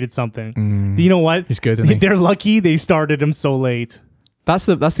created something. You know what? He's good, isn't he? They're lucky they started him so late. That's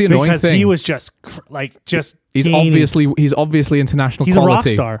the annoying because thing. He was just he's obviously international he's quality.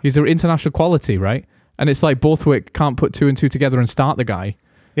 He's a rock star. He's an international quality, right? And it's like Borthwick can't put 2 and 2 together and start the guy.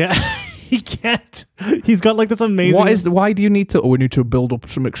 Yeah. He can't. He's got like this amazing... Why do you need to... we need to build up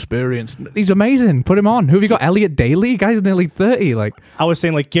some experience. He's amazing. Put him on. Who have you got? Elliot Daly? Guy's nearly 30. Like, I was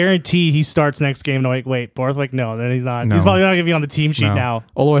saying, like, guaranteed he starts next game. And I'm like, wait, Borthwick? No, then he's not. No. He's probably not going to be on the team sheet now.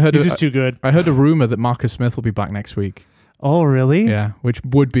 Although I heard he's just too good. I heard a rumor that Marcus Smith will be back next week. Oh, really? Yeah, which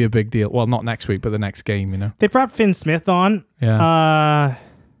would be a big deal. Well, not next week, but the next game, you know. They brought Finn Smith on. Yeah.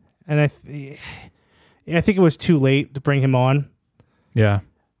 And I think it was too late to bring him on. Yeah.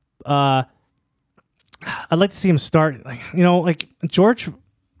 I'd like to see him start. Like, you know, like George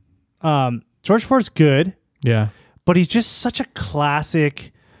Ford's good. Yeah. But he's just such a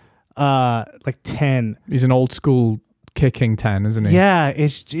classic, like 10. He's an old school kicking 10, isn't he? Yeah,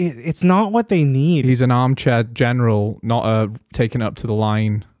 it's not what they need. He's an armchair general, not a taken up to the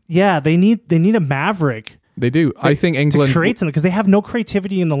line. Yeah, they need a maverick. They do. I think England to create something because they have no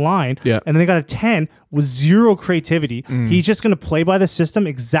creativity in the line. Yeah. And then they got a 10 with zero creativity. He's just going to play by the system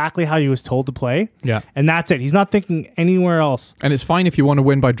exactly how he was told to play. Yeah. And that's it. He's not thinking anywhere else. And it's fine if you want to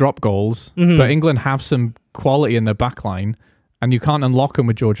win by drop goals, but England have some quality in their back line, and you can't unlock them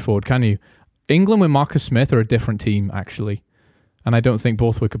with George Ford, can you? England with Marcus Smith are a different team, actually. And I don't think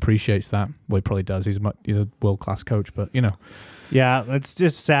Borthwick appreciates that. Well, he probably does. He's a world-class coach, but, you know. Yeah, it's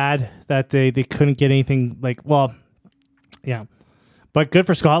just sad that they couldn't get anything like, well, yeah. But good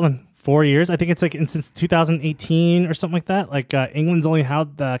for Scotland. 4 years. I think it's like since 2018 or something like that. Like England's only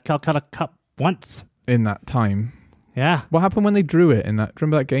had the Calcutta Cup once. In that time. Yeah. What happened when they drew it in that?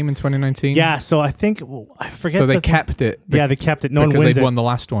 Remember that game in 2019? Yeah, so I think, I forget. So they kept it. They kept it. No one wins it. Because they'd won the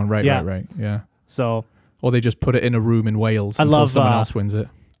last one. Right. Yeah. So. Or they just put it in a room in Wales until someone else wins it.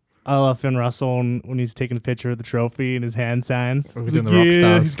 I love Finn Russell when he's taking a picture of the trophy and his hand signs. We're doing the rock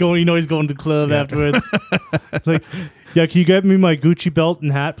stars. He's going. He's going to the club afterwards. It's like, yeah, can you get me my Gucci belt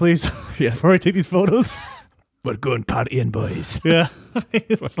and hat, please? Yeah. Before I take these photos. We're going partying, boys. Yeah,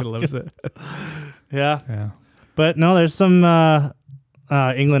 fucking loves it. Yeah. But no, there's some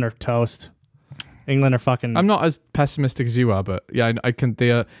England are toast. England are fucking. I'm not as pessimistic as you are, but yeah, I can.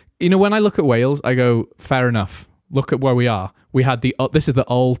 You know, when I look at Wales, I go, fair enough. Look at where we are. We had this is the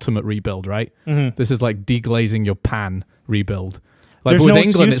ultimate rebuild, right? Mm-hmm. This is like deglazing your pan rebuild. Like, but with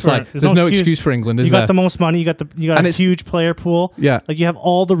England, it's like there's no excuse for England. You got the most money. You got a huge player pool. Yeah, like you have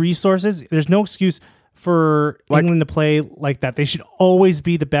all the resources. There's no excuse for England to play like that. They should always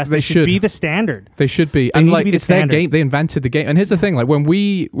be the best. They should be the standard. They should be. And like it's their game. They invented the game. And here's the thing: like when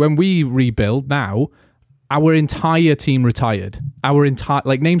we rebuild now, our entire team retired.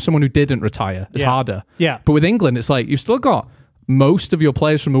 Name someone who didn't retire. It's harder. Yeah. But with England, it's like you've still got most of your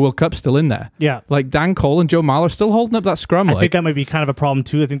players from the World Cup still in there. Yeah. Like Dan Cole and Joe Marler still holding up that scrum. I think that might be kind of a problem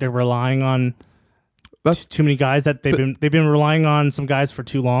too. I think they're relying on too many guys that they've been relying on some guys for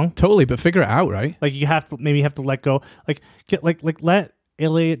too long. Totally, but figure it out, right? Like you have to let go. Let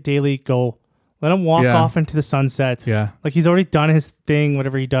Elliot Daly go. Let him walk off into the sunset. Yeah. Like he's already done his thing,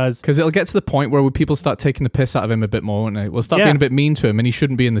 whatever he does. Because it'll get to the point where people start taking the piss out of him a bit more, won't they? We'll start being a bit mean to him, and he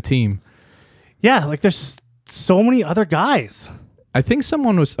shouldn't be in the team. Yeah, like there's so many other guys. I think I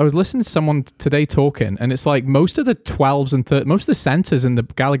was listening to someone today talking, and it's like most of the 12s and most of the centres in the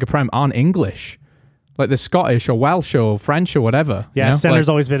Gallagher Prem aren't English. Like they're Scottish or Welsh or French or whatever. Yeah, you know? centre's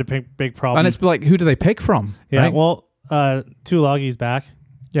always been a big problem. And it's like, who do they pick from? Yeah, right? well, Tuilagi's back.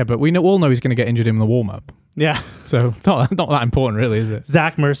 Yeah, but we all know he's going to get injured in the warm-up. Yeah. So not that important, really, is it?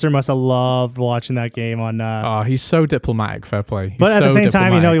 Zach Mercer must have loved watching that game on... he's so diplomatic, fair play. But at the same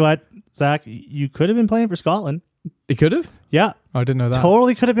time, you know what, Zach? You could have been playing for Scotland. He could have? Yeah. Oh, I didn't know that.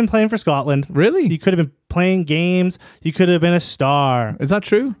 Totally could have been playing for Scotland. Really? You could have been playing games. You could have been a star. Is that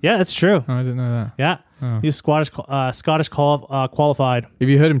true? Yeah, it's true. Oh, I didn't know that. Yeah. Oh. He's Scottish qualified. Have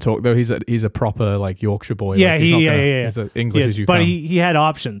you heard him talk, though? He's a proper, like, Yorkshire boy. Yeah, like, he's as English as you but can. he had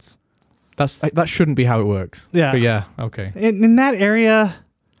options. That shouldn't be how it works. Yeah. But yeah, okay. In that area...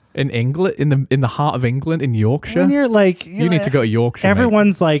 In England, in the heart of England, in Yorkshire? When you're like... You need to go to Yorkshire,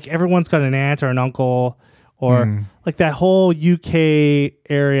 everyone's got an aunt or an uncle... Or like that whole UK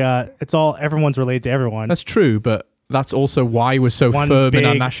area, everyone's related to everyone. That's true, but that's also why we're so firm in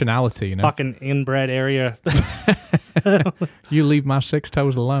our nationality, you know? Fucking inbred area. You leave my 6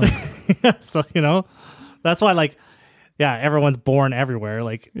 toes alone. So, you know, that's why everyone's born everywhere.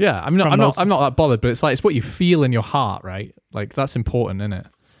 Like, yeah, I'm not that bothered, but it's what you feel in your heart, right? Like that's important, isn't it?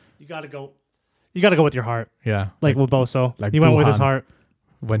 You gotta go with your heart. Yeah. Like with Boso. Like he went with his heart.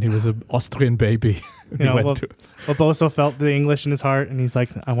 When he was an Austrian baby. You know, Boso felt the English in his heart, and he's like,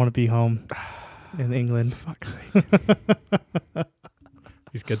 I want to be home in England. Fuck's sake.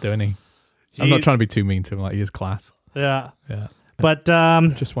 He's good, though, isn't he? I'm not trying to be too mean to him. Like, he is class. Yeah. Yeah. But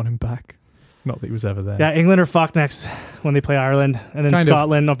just want him back. Not that he was ever there. Yeah, England are fucked next when they play Ireland, and then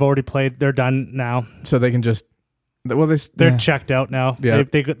Scotland have already played. They're done now. So they can just... They're checked out now. Yeah.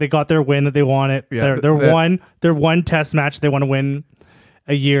 They got their win that they wanted. Yeah, their one test match they want to win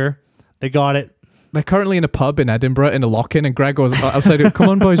a year. They got it. They're currently in a pub in Edinburgh in a lock-in, and Greg goes outside, come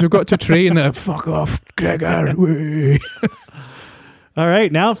on, boys, we've got to train. Fuck off, Gregor. All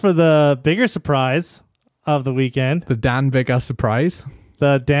right, now for the bigger surprise of the weekend. The Dan Bigger surprise.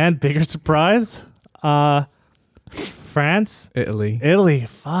 France. Italy.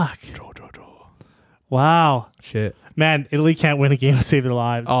 Fuck. Draw. Wow. Shit. Man, Italy can't win a game to save their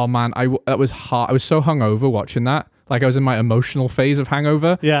lives. Oh, man, that was hard. I was so hungover watching that. Like, I was in my emotional phase of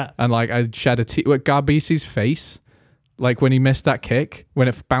hangover. Yeah. And, like, I shed a tear. Garbisi's face, like, when he missed that kick, when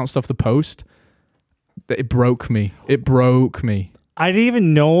it bounced off the post, it broke me. I didn't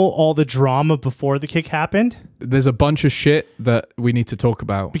even know all the drama before the kick happened. There's a bunch of shit that we need to talk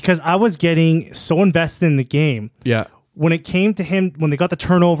about. Because I was getting so invested in the game. Yeah. When it came to him, when they got the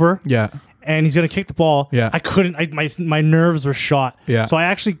turnover. Yeah. And he's going to kick the ball. Yeah. I couldn't. My nerves were shot. Yeah. So I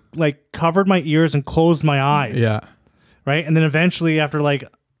actually covered my ears and closed my eyes. Yeah. Right. And then eventually, after I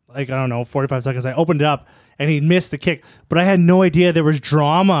don't know, 45 seconds, I opened it up and he missed the kick. But I had no idea there was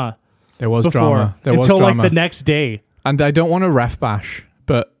drama. There was drama. Until the next day. And I don't want to ref bash,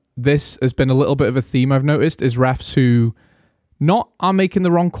 but this has been a little bit of a theme I've noticed is refs who are making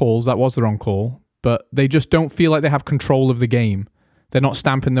the wrong calls. That was the wrong call, but they just don't feel like they have control of the game. They're not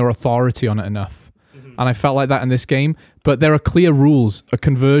stamping their authority on it enough. Mm-hmm. And I felt like that in this game. But there are clear rules. A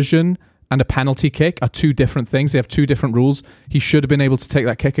conversion and a penalty kick are two different things. They have two different rules. He should have been able to take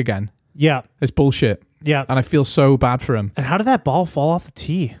that kick again. Yeah. It's bullshit. Yeah. And I feel so bad for him. And how did that ball fall off the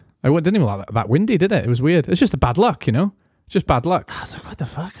tee? It didn't even look that windy, did it? It was weird. It's just a bad luck, you know? It's just bad luck. I was like, what the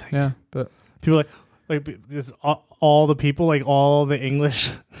fuck? Yeah, but... People there's all the people, all the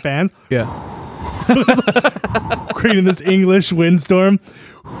English fans. Yeah. Creating this English windstorm.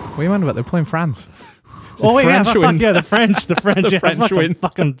 What are you on about? They're playing France. Oh wait, yeah, the French. The French wind.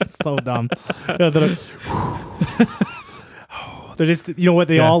 Fucking so dumb. They're just, you know what?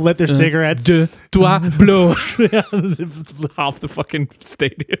 They all lit their cigarettes. Deux, trois, blow. Half the fucking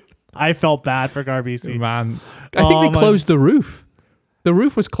stadium. I felt bad for Garbisi. Man, I think they closed the roof. The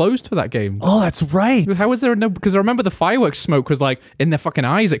roof was closed for that game. Oh, that's right. How was there no? Because I remember the fireworks smoke was in their fucking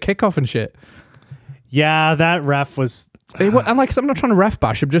eyes at kickoff and shit. Yeah, that ref was And like, I'm not trying to ref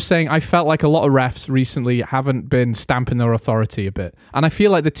bash. I'm just saying I felt like a lot of refs recently haven't been stamping their authority a bit. And I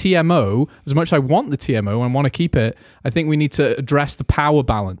feel like the TMO, as much as I want the TMO and want to keep it, I think we need to address the power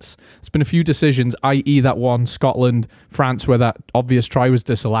balance. There's been a few decisions, i.e. that one, Scotland, France, where that obvious try was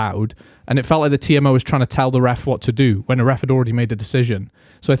disallowed. And it felt like the TMO was trying to tell the ref what to do when the ref had already made a decision.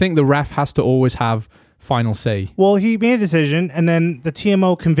 So I think the ref has to always have final say. Well, he made a decision, and then the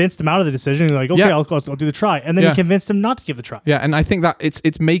TMO convinced him out of the decision. He's like, okay, I'll do the try. And then he convinced him not to give the try. Yeah, and I think that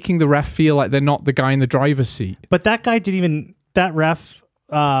it's making the ref feel like they're not the guy in the driver's seat. But that guy that ref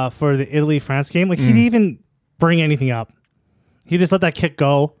for the Italy-France game, like he didn't even bring anything up. He just let that kick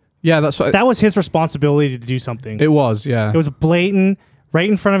go. Yeah, that's what... That was his responsibility to do something. It was, yeah. It was blatant, right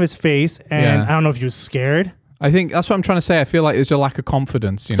in front of his face, and I don't know if he was scared. I think that's what I'm trying to say. I feel like there's a lack of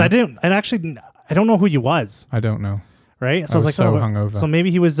confidence. You know? I don't know who he was. I don't know. Right? So I was like, so hungover. So maybe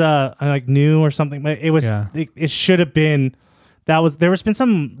he was like new or something. But it was. Yeah. It should have been. There's been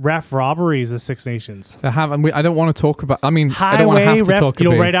some ref robberies of Six Nations. There have, and I don't want to talk about. I mean, highway I don't want to have to ref. Talk you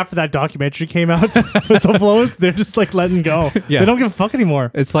know, right after that documentary came out, whistleblowers, they're just like letting go. Yeah. They don't give a fuck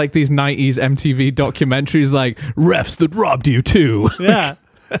anymore. It's like these '90s MTV documentaries, like refs that robbed you too. Yeah.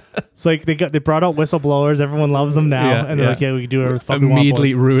 It's like they brought out whistleblowers. Everyone loves them now, and they're like, "Yeah, we can do whatever the fuck we want."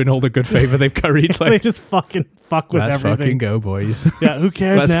 Immediately ruin all the good favor they've curried. Like, they just fucking fuck with everything. Let's fucking go, boys. Yeah, who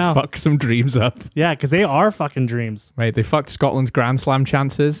cares now? Let's fuck some dreams up. Yeah, because they are fucking dreams. Right, they fucked Scotland's Grand Slam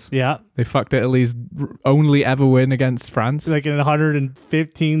chances. Yeah, they fucked Italy's only ever win against France, like in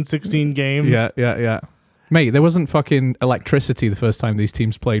 115, 16 games. Yeah. Mate, there wasn't fucking electricity the first time these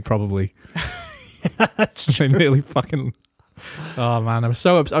teams played. Probably. That's true. They nearly fucking. Oh man, I was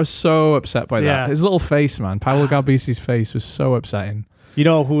so upset by that. His little face, man. Paolo Galbisi's face was so upsetting. You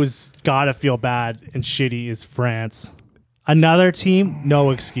know who's gotta feel bad and shitty is France. Another team,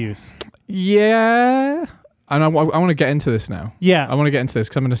 no excuse. Yeah, and I want to get into this now. Yeah, I want to get into this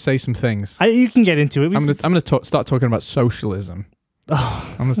because I'm going to say some things. You can get into it. I'm going to start talking about socialism.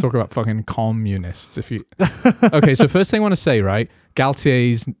 I'm going to talk about fucking communists. Okay, so first thing I want to say, right?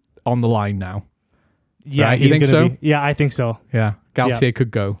 Galthie's on the line now. Yeah, right? You think so? Yeah, I think so. Yeah, Galthie could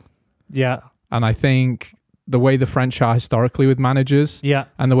go. Yeah. And I think the way the French are historically with managers,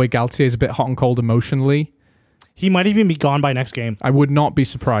 and the way Galthie is a bit hot and cold emotionally, he might even be gone by next game. I would not be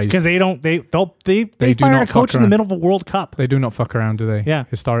surprised because they fired a coach in the middle of a World Cup. They do not fuck around, do they? Yeah,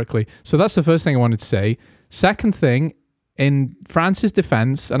 historically. So that's the first thing I wanted to say. Second thing, in France's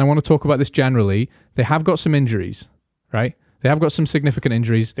defense, and I want to talk about this generally, they have got some injuries, right? They have got some significant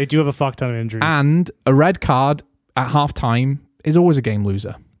injuries. They do have a fuck ton of injuries. And a red card at halftime is always a game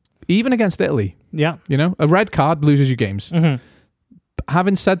loser. Even against Italy. Yeah. You know, a red card loses you games. Mm-hmm.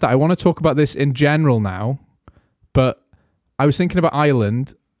 Having said that, I want to talk about this in general now, but I was thinking about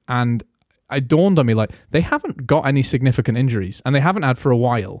Ireland and it dawned on me, like, they haven't got any significant injuries and they haven't had for a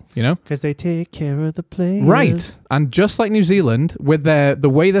while, you know? Because they take care of the players. Right. And just like New Zealand, with the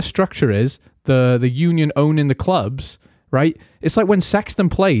way their structure is, the union owning the clubs, right? It's like when Sexton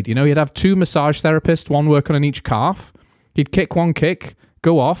played, you know, he'd have 2 massage therapists, one working on each calf. He'd kick one kick,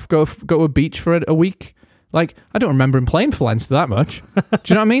 go off, go to a beach for a week. Like, I don't remember him playing for Leinster that much. Do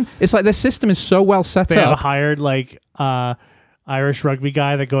you know what I mean? It's like their system is so well set up. They have a hired, like, Irish rugby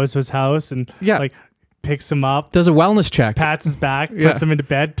guy that goes to his house and, like, picks him up. Does a wellness check. Pats his back, puts him into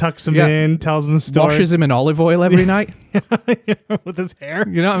bed, tucks him in, tells him a story. Washes him in olive oil every night. With his hair.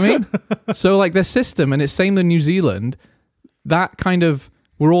 You know what I mean? So, like, their system, and it's same in New Zealand, that kind of,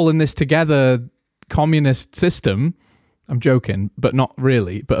 we're all in this together communist system. I'm joking, but not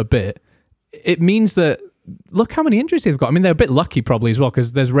really, but a bit. It means that, look how many injuries they've got. I mean, they're a bit lucky probably as well,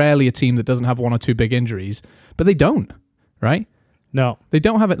 because there's rarely a team that doesn't have 1 or 2 big injuries, but they don't, right? No. They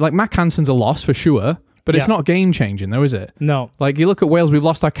don't have it. Like, Matt Hansen's a loss for sure, but it's not game-changing though, is it? No. Like, you look at Wales, we've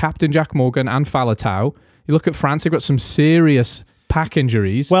lost our captain, Jack Morgan, and Faletau. You look at France, they've got some serious pack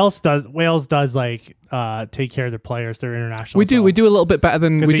injuries. Wales does like take care of their players, their international. We do a little bit better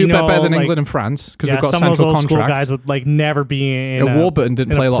than better than England and France because we've got some central of those old school contracts. guys would like never be in. Warburton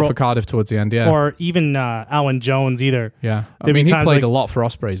didn't play a lot for Cardiff towards the end, or even Alan Jones either. Yeah, I mean he played a lot for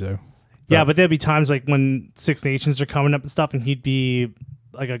Ospreys though. Yeah, but there'd be times like when Six Nations are coming up and stuff, and he'd be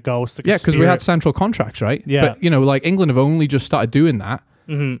like a ghost. Like because we had central contracts, right? Yeah, but you know, like England have only just started doing that,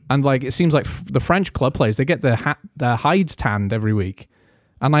 and like it seems like the French club players, they get their hides tanned every week.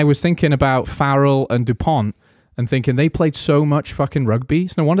 And I was thinking about Farrell and Dupont and thinking they played so much fucking rugby.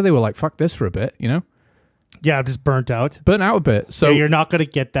 So no wonder they were like, fuck this for a bit, you know? Yeah, just burnt out. Burnt out a bit. So you're not going to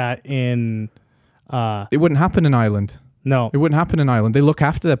get that in... it wouldn't happen in Ireland. No. It wouldn't happen in Ireland. They look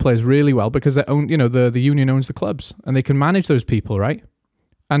after their players really well because they own, you know, the union owns the clubs and they can manage those people, right?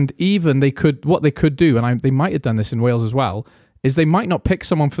 And even what they could do, and they might have done this in Wales as well, is they might not pick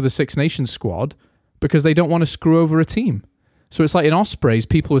someone for the Six Nations squad because they don't want to screw over a team. So it's like in Ospreys,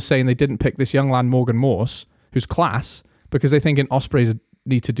 people were saying they didn't pick this young lad, Morgan Morse, who's class, because they think in Ospreys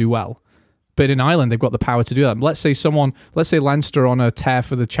need to do well. But in Ireland, they've got the power to do that. Let's say Leinster on a tear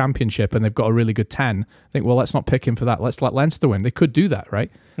for the championship and they've got a really good 10. I think, well, let's not pick him for that. Let's let Leinster win. They could do that,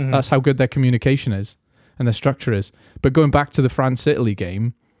 right? Mm-hmm. That's how good their communication is and their structure is. But going back to the France-Italy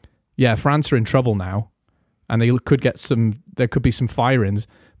game, yeah, France are in trouble now, and there could be some fire-ins,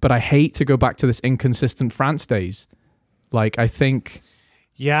 but I hate to go back to this inconsistent France days. Like, I think...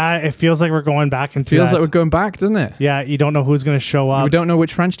 Yeah, it feels like we're going back into Feels like we're going back, doesn't it? Yeah, you don't know who's going to show up. We don't know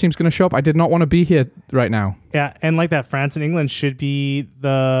which French team's going to show up. I did not want to be here right now. Yeah, and like that, France and England should be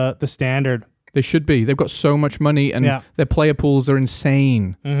the standard. They should be. They've got so much money, and their player pools are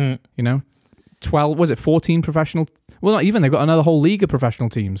insane. Mm-hmm. You know? 14 professional... Well, not even. They've got another whole league of professional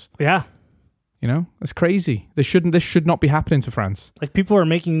teams. Yeah. You know? That's crazy. This should not be happening to France. Like, people are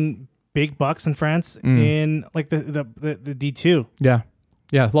making big bucks in France in, like, the D2. Yeah.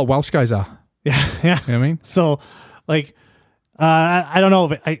 Yeah, a lot of Welsh guys are. Yeah. You know what I mean? So, like, I don't know.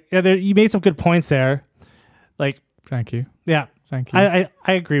 But you made some good points there. Like... Thank you. Yeah. Thank you. I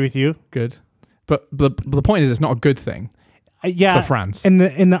agree with you. Good. But the point is, it's not a good thing. For France. In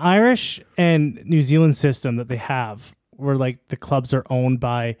the Irish and New Zealand system that they have, where like the clubs are owned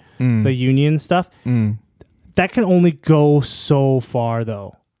by the union stuff, that can only go so far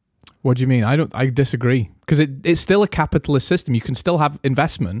though. What do you mean? I disagree, because it's still a capitalist system. You can still have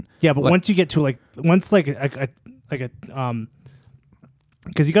investment. Yeah, but once you get to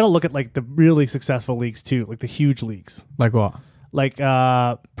because you got to look at like the really successful leagues too, like the huge leagues. Like what? Like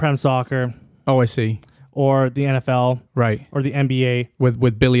Prem Soccer. Oh, I see. Or the NFL, right? Or the NBA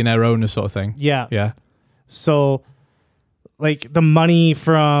with billionaire owners, sort of thing. Yeah, yeah. So, like the money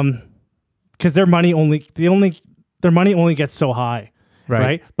from, because their money only gets so high,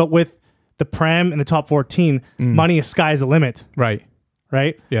 right? But with the Prem and the top 14, money is sky's the limit, right?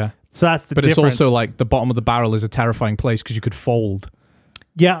 Yeah. So that's the difference. But it's also like the bottom of the barrel is a terrifying place because you could fold.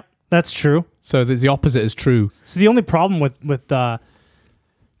 Yeah, that's true. So the opposite is true. So the only problem with the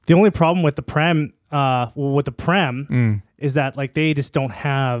Prem. With the Prem is that like they just don't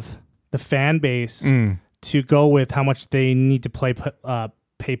have the fan base to go with how much they need to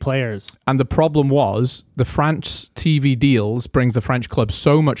pay players. And the problem was the French TV deals brings the French clubs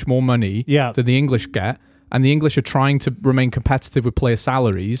so much more money than the English get, and the English are trying to remain competitive with player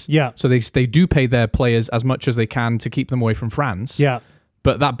salaries. Yeah, so they do pay their players as much as they can to keep them away from France. Yeah,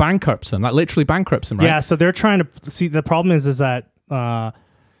 but that bankrupts them. That literally bankrupts them. Right? Yeah, so they're trying to see. The problem is that.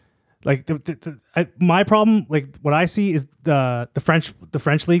 Like my problem, like what I see is the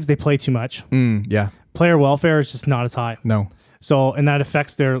French leagues, they play too much. Yeah, player welfare is just not as high. No, so and that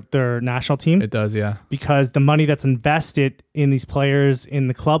affects their national team. It does, yeah, because the money that's invested in these players in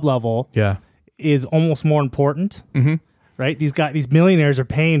the club level, is almost more important. Mm-hmm. Right, these millionaires are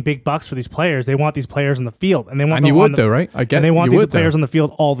paying big bucks for these players. They want these players on the field, and they want. And you would though, right? I get. And they want these players on the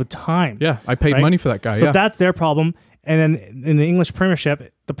field all the time. Yeah, I paid money for that guy. So that's their problem. And then in the English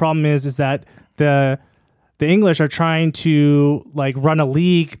Premiership, the problem is that the English are trying to like run a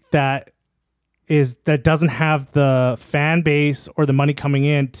league that doesn't have the fan base or the money coming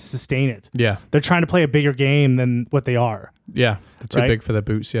in to sustain it. Yeah, they're trying to play a bigger game than what they are. Yeah, they're too big for their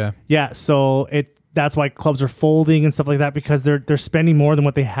boots. Yeah, yeah. So that's why clubs are folding and stuff like that, because they're spending more than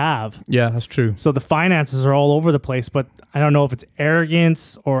what they have. Yeah, that's true. So the finances are all over the place, but I don't know if it's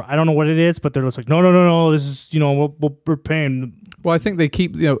arrogance or I don't know what it is, but they're just like, no, this is, we're paying. Well, I think they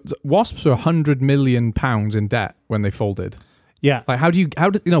keep, Wasps are £100 million in debt when they folded. Yeah. Like,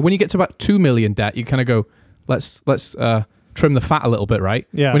 when you get to about 2 million debt, you kind of go, let's trim the fat a little bit, right?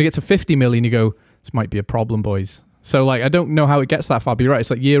 Yeah. When you get to 50 million, you go, this might be a problem, boys. So, like, I don't know how it gets that far, but you're right.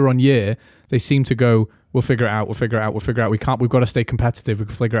 It's like year on year, they seem to go, we'll figure it out. We've got to stay competitive. We'll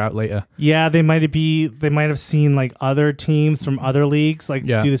figure it out later. Yeah, they might have seen like other teams from other leagues do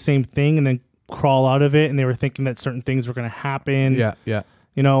the same thing and then crawl out of it, and they were thinking that certain things were going to happen. Yeah.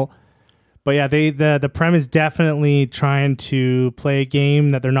 But yeah, the Prem is definitely trying to play a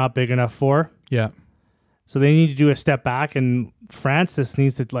game that they're not big enough for. Yeah. So they need to do a step back, and France just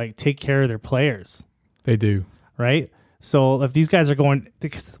needs to like take care of their players. They do. Right? So if these guys are going,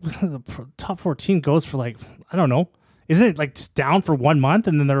 because the top 14 goes for like, I don't know, isn't it like down for 1 month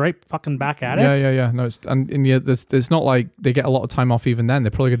and then they're right fucking back at it? Yeah. No, it's not like they get a lot of time off even then. They're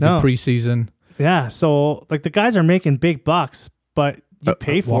probably going to do preseason. Yeah. So like the guys are making big bucks, but you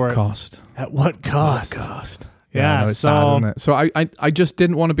pay for it. At what cost? Yeah. It's sad, isn't it? So I just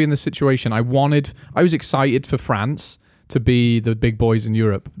didn't want to be in this situation. I was excited for France to be the big boys in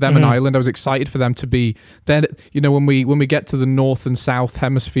Europe. Them and Ireland, I was excited for them to be. Then, when we get to the North and South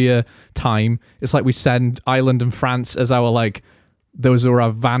Hemisphere time, it's like we send Ireland and France as our like. Those are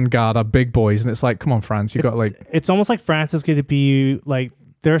our vanguard, our big boys, and it's like, come on, France, you got like. It's almost like France is going to be like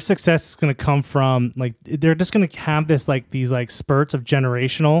their success is going to come from like they're just going to have this like these like spurts of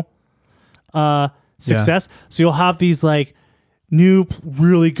generational success. Yeah. So you'll have these like new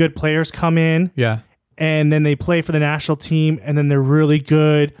really good players come in, and then they play for the national team, and then they're really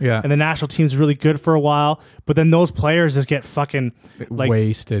good, and the national team's really good for a while, but then those players just get fucking like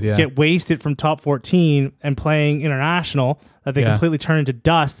wasted, get wasted from top 14 and playing international that they completely turn into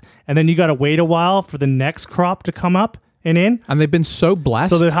dust, and then you got to wait a while for the next crop to come up and in. And they've been so blessed.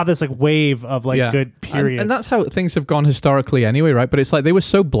 So they have this like wave of like good periods. And that's how things have gone historically anyway, right? But it's like they were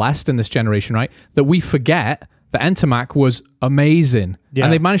so blessed in this generation, right? That we forget that Ntamack was amazing. Yeah.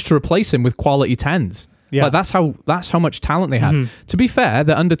 And they managed to replace him with quality 10s. Yeah. Like that's how much talent they had. To be fair,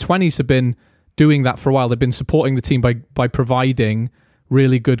 the under 20s have been doing that for a while. They've been supporting the team by providing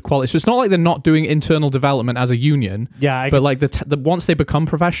really good quality. So it's not like they're not doing internal development as a union. Yeah, but like once they become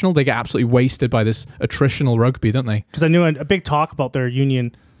professional, they get absolutely wasted by this attritional rugby, don't they? Because I knew a big talk about their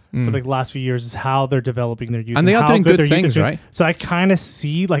union for like the last few years is how they're developing their youth. And they are doing good things, right? So I kind of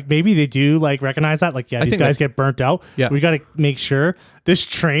see like maybe they do like recognize that. Like, these guys get burnt out. Yeah. We got to make sure this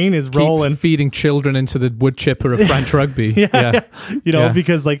train is rolling. Feeding children into the wood chipper of French rugby.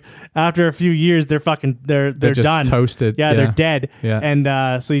 Because like after a few years, they're just done. Toasted. Yeah, they're dead. Yeah.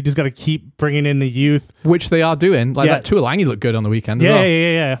 And so you just got to keep bringing in the youth. Which they are doing. Like that Tuolangi looked good on the weekend as well.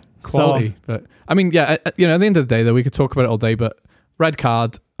 Yeah. Quality. So, but I mean, at the end of the day, though, we could talk about it all day, but red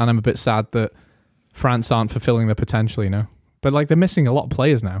card, and I'm a bit sad that France aren't fulfilling their potential, But like they're missing a lot of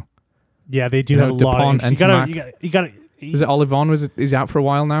players now. Yeah, they do have a lot. You got to. Is it Olivon? Is he out for a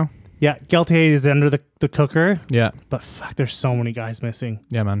while now? Yeah, Galthie is under the cooker. Yeah, but fuck, there's so many guys missing.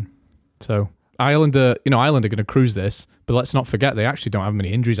 Yeah, man. So Ireland are going to cruise this, but let's not forget they actually don't have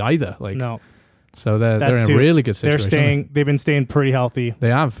many injuries either. Like no, so they're in a really good situation. They've been staying pretty healthy. They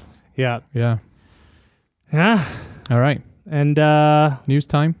have. Yeah. All right. And news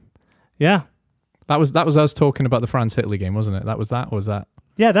time. Yeah, that was us talking about the France-Italy game, wasn't it? That was that. Or was that?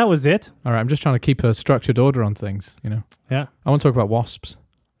 Yeah, that was it. All right, I'm just trying to keep a structured order on things. Yeah. I want to talk about wasps.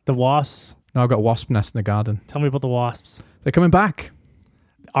 The wasps. No, I've got a wasp nest in the garden. Tell me about the wasps. They're coming back.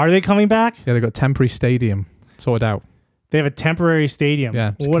 Are they coming back? Yeah, they've got a temporary stadium sorted out. They have a temporary stadium.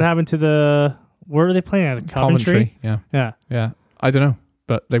 Yeah. What happened to the? Where are they playing at? Coventry. Yeah. I don't know.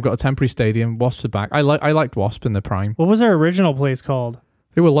 But they've got a temporary stadium. Wasps are back. I liked Wasp in their prime. What was their original place called?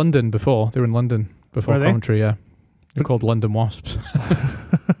 They were London before. They were in London before Coventry, yeah. They're called London Wasps.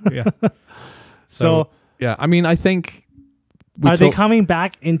 Yeah. So, yeah, I mean, I think... Are they coming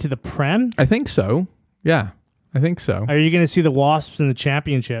back into the Prem? I think so. Yeah, I think so. Are you going to see the Wasps in the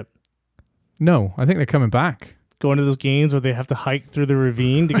championship? No, I think they're coming back. Going to those games where they have to hike through the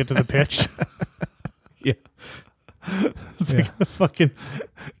ravine to get to the pitch? Yeah. It's like a fucking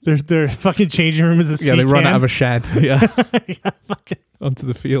their fucking changing room is a sea they run can. out of a shed. Yeah. Fucking onto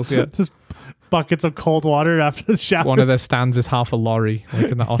the field. Yeah. Just buckets of cold water after the shower. One of their stands is half a lorry,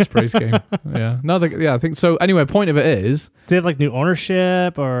 like in the Ospreys game. Yeah. No, I think so. Anyway, point of it is, do they have like new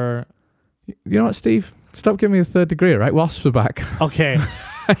ownership or? You know what, Steve? Stop giving me the third degree, right? Wasps are back. Okay.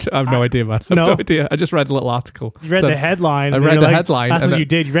 I have no idea, man. I have no idea. I just read a little article. You read the headline. I read the headline. That's what you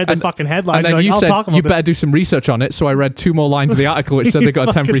did. You read the fucking headline. And then you said, you better do some research on it. So I read 2 more lines of the article which said they got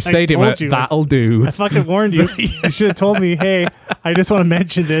a temporary stadium. That'll do. I fucking warned you. You should have told me, hey, I just want to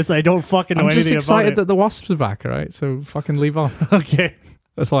mention this. I don't fucking know anything about it. I'm just excited that the Wasps are back, all right? So fucking leave off. Okay.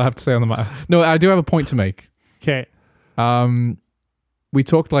 That's all I have to say on the matter. No, I do have a point to make. Okay. We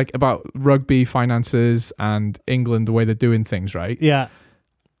talked like about rugby finances and England, the way they're doing things, right? Yeah.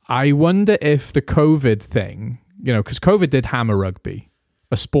 I wonder if the COVID thing, because COVID did hammer rugby,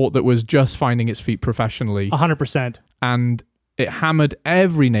 a sport that was just finding its feet professionally. 100%. And it hammered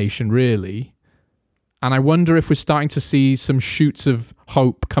every nation, really. And I wonder if we're starting to see some shoots of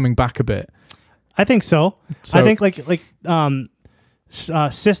hope coming back a bit. I think so. I think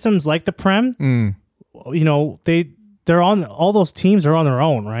systems like the Prem, they're on, all those teams are on their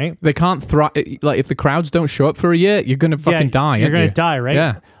own, right? They can't thrive. Like if the crowds don't show up for a year, you're going to fucking die. You're going to die, right?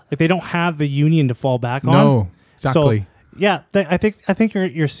 Yeah. Like they don't have the union to fall back on. No, exactly. So, I think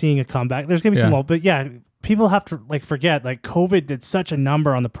you're seeing a comeback. There's going to be some, but people have to forget COVID did such a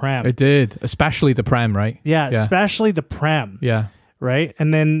number on the Prem. It did, especially the Prem, right? Yeah, especially the Prem. Yeah. Right?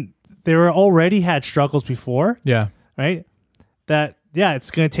 And then they were already had struggles before. Yeah. Right?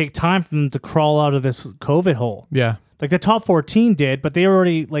 It's going to take time for them to crawl out of this COVID hole. Yeah. Like the top 14 did, but they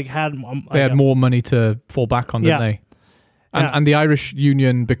already had... they had more money to fall back on, didn't they? And the Irish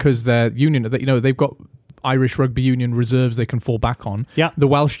Union, because they're union, they've got Irish Rugby Union reserves they can fall back on. Yeah. The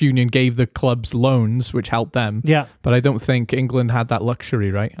Welsh Union gave the clubs loans, which helped them. Yeah. But I don't think England had that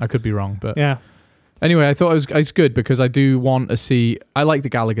luxury, right? I could be wrong, but yeah. Anyway, I thought it was good because I do want to see. I like the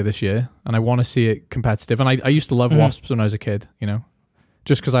Gallagher this year, and I want to see it competitive. And I used to love Wasps when I was a kid,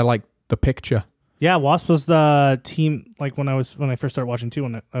 just because I like the picture. Yeah, Wasps was the team. Like when I first started watching too.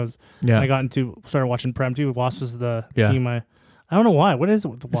 When I started watching Prem too. Wasps was the team. I don't know why. What is it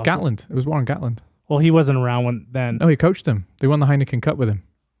with the Wasps? It's Gatland. It was Warren Gatland. Well, he wasn't around then. No, he coached them. They won the Heineken Cup with him.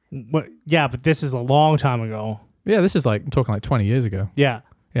 What? Yeah, but this is a long time ago. Yeah, this is I'm talking 20 years ago. Yeah.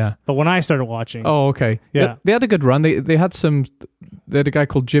 Yeah. But when I started watching. Oh, okay. Yeah. They had a good run. They had a guy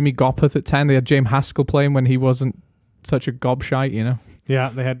called Jimmy Gopperth at 10. They had James Haskell playing when he wasn't such a gobshite, Yeah,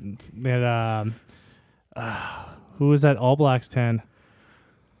 they had who was that All Blacks 10?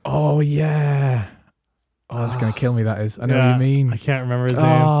 Oh, yeah. Oh, that's going to kill me, that is. I know what you mean. I can't remember his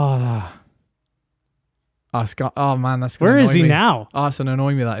name. Scott. Oh, man, that's Where is he now? Oh, it's going to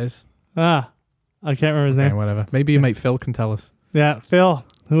annoy me, that is. I can't remember his name. Whatever. Maybe your mate Phil can tell us. Yeah, Phil.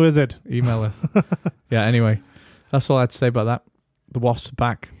 Who is it? Email us. Yeah, anyway. That's all I had to say about that. The Wasps are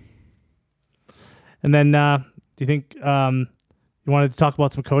back. And then, do you think you wanted to talk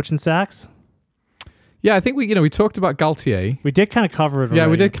about some coaching sacks? Yeah, I think we talked about Galthie. We did kind of cover it already. Yeah,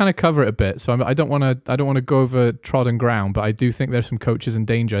 we did kind of cover it a bit. So I don't want to go over trodden ground, but I do think there's some coaches in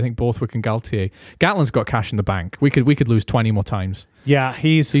danger. I think Borthwick and Galthie. Gatland's got cash in the bank. We could lose 20 more times. Yeah,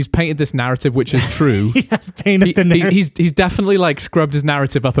 he's painted this narrative, which is true. He has painted the narrative. He's definitely scrubbed his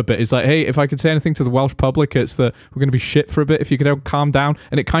narrative up a bit. He's like, hey, if I could say anything to the Welsh public, it's that we're going to be shit for a bit. If you could calm down,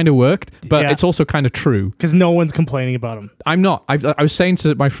 and it kind of worked, but it's also kind of true because no one's complaining about him. I'm not. I was saying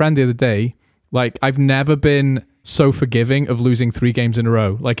to my friend the other day, I've never been so forgiving of losing 3 games in a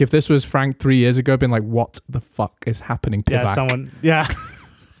row. If this was Frank 3 years ago, I'd been like, what the fuck is happening, Pivac? Yeah.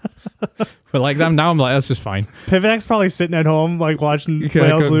 But now I'm like, that's just fine. Pivac's probably sitting at home, watching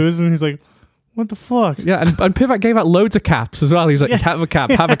Wales lose, and he's like, what the fuck? Yeah, and Pivac gave out loads of caps as well. He's like, have a cap.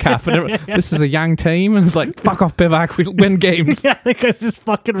 And this is a young team. And it's like, fuck off, Pivac. We win games. Yeah, because just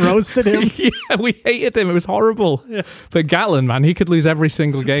fucking roasted him. Yeah, we hated him. It was horrible. Yeah. But Gatland, man, he could lose every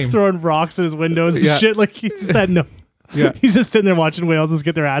single game. He's throwing rocks at his windows and shit. He said no. Yeah. He's just sitting there watching Wales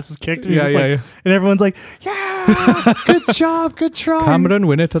get their asses kicked. And and everyone's like, yeah, good job, good try. Cameron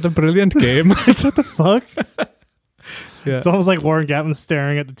Winnett had a brilliant game. What the fuck? Yeah. It's almost like Warren Gatland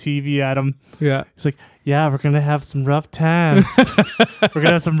staring at the TV at him. Yeah. He's like, yeah, we're going to have some rough times. We're going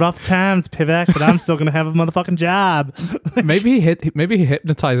to have some rough times, Pivac, but I'm still going to have a motherfucking job. Maybe he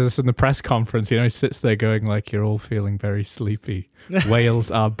hypnotizes us in the press conference. He sits there going you're all feeling very sleepy. Wales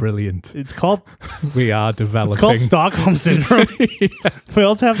are brilliant. It's called... We are developing. It's called Stockholm Syndrome.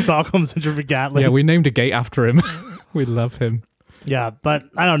 Wales have Stockholm Syndrome for Gatland. Yeah, we named a gate after him. We love him. Yeah, but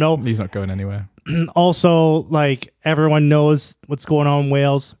I don't know. He's not going anywhere. Also, everyone knows what's going on in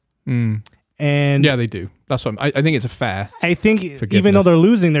Wales. Mm. And yeah, they do. That's what I think it's a fair. I think even though they're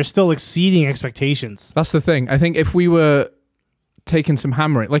losing, they're still exceeding expectations. That's the thing. I think if we were taking some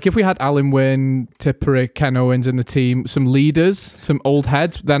hammering, if we had Alan Wynne, Tipperick, Ken Owens in the team, some leaders, some old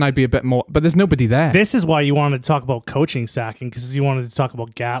heads, then I'd be a bit more. But there's nobody there. This is why you wanted to talk about coaching sacking, because you wanted to talk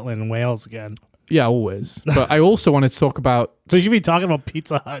about Gatland and Wales again. Yeah, always. But I also wanted to talk about... So you should be talking about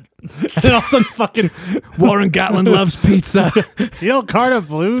Pizza Hut. And then all of a sudden fucking... Warren Gatland loves pizza. Do you know Cardiff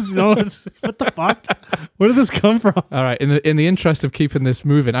Blues? What the fuck? Where did this come from? All right. In the interest of keeping this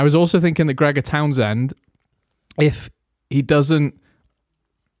moving, I was also thinking that Gregor Townsend, if he doesn't...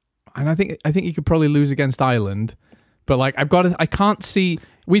 And I think he could probably lose against Ireland. But I can't see...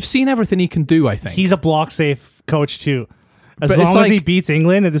 We've seen everything he can do, I think. He's a block-safe coach too. As long as he beats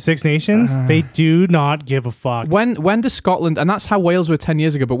England at the Six Nations, they do not give a fuck. When does Scotland, and that's how Wales were 10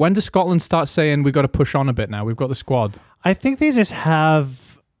 years ago, but when does Scotland start saying we've got to push on a bit now? We've got the squad. I think they just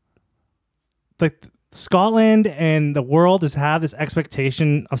have, Scotland and the world just have this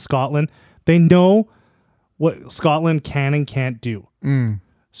expectation of Scotland. They know what Scotland can and can't do. Mm.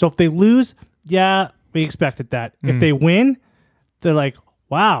 So if they lose, yeah, we expected that. If they win, they're like,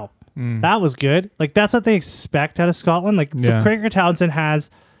 wow. That was good. That's what they expect out of Scotland. So Gregor Townsend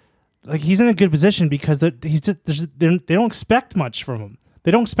has, he's in a good position because they don't expect much from him. They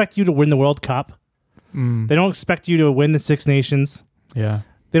don't expect you to win the World Cup. They don't expect you to win the Six Nations. Yeah.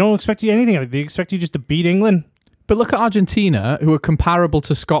 They don't expect you anything. They expect you just to beat England. But look at Argentina, who are comparable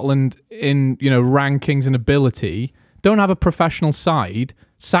to Scotland in rankings and ability, don't have a professional side,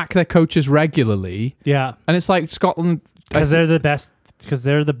 sack their coaches regularly. Yeah. And it's Scotland... Because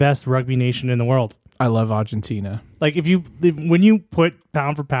they're the best rugby nation in the world. I love Argentina. Like when you put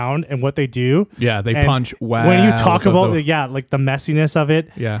pound for pound and what they do. Yeah, they punch well. When you talk about like the messiness of it.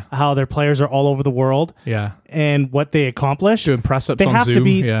 Yeah. How their players are all over the world. Yeah. And what they accomplish. Doing press ups they on have Zoom. To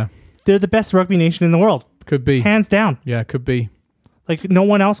be. Yeah. They're the best rugby nation in the world. Could be. Hands down. Yeah, could be. Like no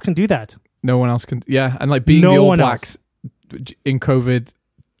one else can do that. No one else can. Yeah, and like being the All Blacks in COVID.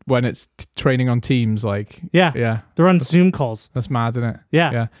 When it's training on teams, like they're on Zoom calls. That's mad, isn't it?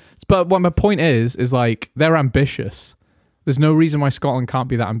 Yeah. But what my point is like they're ambitious. There's no reason why Scotland can't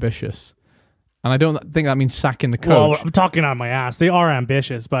be that ambitious, and I don't think that means sacking the coach. Well, I'm talking on my ass. They are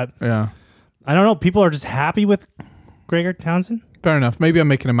ambitious, but yeah, I don't know. People are just happy with Gregor Townsend. Fair enough. Maybe I'm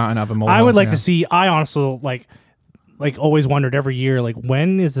making a mountain out of a molehill. I would like to see. I honestly like always wondered every year, like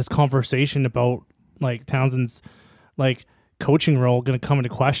when is this conversation about like Townsend's like coaching role going to come into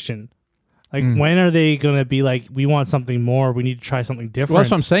question? Like when are they going to be like, we want something more, we need to try something different? Well, that's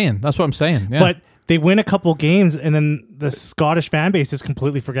what I'm saying. Yeah. But they win a couple games and then the Scottish fan base just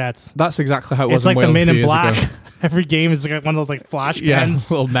completely forgets. That's exactly how it was. It's like Wales the Men in Black. Every game is like one of those like flash pens.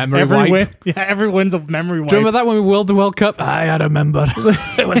 Little memory wipe. Every win's a memory wipe. Do you remember that when we won the World Cup? I remember.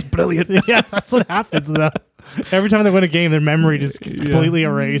 It was brilliant. Yeah, that's what happens though. Every time they win a game, their memory just gets completely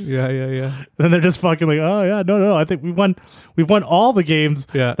erased. Yeah. Then they're just fucking like, oh yeah, no. I think we've won all the games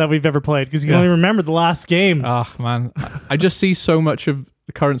that we've ever played because you can only remember the last game. Oh man, I just see so much of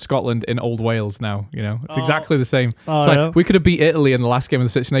the current Scotland in old Wales now. You know, it's exactly the same. It's like we could have beat Italy in the last game of the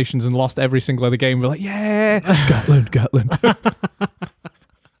Six Nations and lost every single other game. We're like, yeah, Gutland.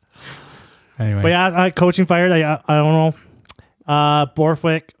 Anyway, but yeah, coaching fired. I don't know.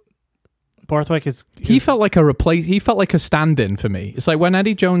 Borthwick is he felt like a stand-in for me. It's like when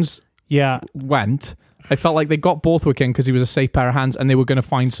Eddie Jones went, I felt like they got Borthwick in because he was a safe pair of hands and they were going to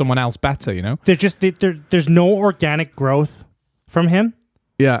find someone else better, you know? There's no organic growth from him.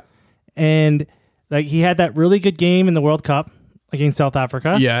 Yeah. And like he had that really good game in the World Cup against South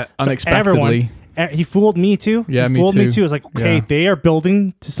Africa. Yeah, unexpectedly. He fooled me too. Yeah, he fooled me too. I was like, okay, they are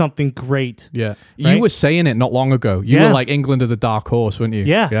building to something great. Yeah. Right? You were saying it not long ago. You were like, England are the dark horse, weren't you?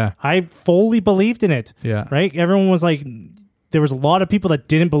 Yeah. I fully believed in it. Yeah. Right? Everyone was like, there was a lot of people that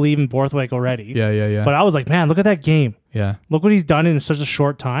didn't believe in Borthwick already. Yeah. But I was like, man, look at that game. Yeah. Look what he's done in such a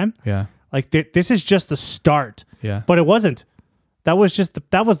short time. Yeah. Like this is just the start. Yeah. But it wasn't. That was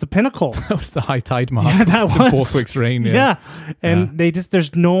the pinnacle. That was the high tide mark. Yeah, that was Borthwick's reign. Yeah. And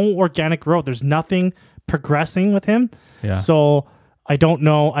there's no organic growth. There's nothing progressing with him. Yeah. So I don't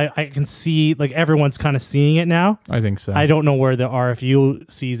know. I can see like everyone's kind of seeing it now. I think so. I don't know where the RFU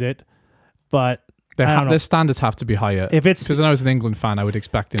sees it, but their standards have to be higher. If it's because when I was an England fan, I would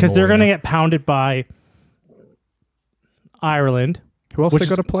expect it because they're going to get pounded by Ireland. Who else they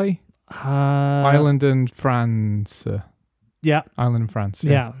got to play? Ireland and France. Yeah. Ireland and France.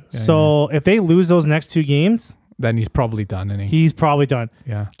 Yeah. So if they lose those next two games, then he's probably done, isn't he? He's probably done.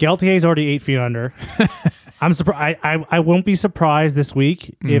 Yeah. Galthie's already 8 feet under. I'm surprised. I won't be surprised this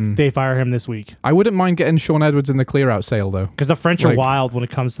week if they fire him this week. I wouldn't mind getting Sean Edwards in the clear-out sale, though. Because the French are wild when it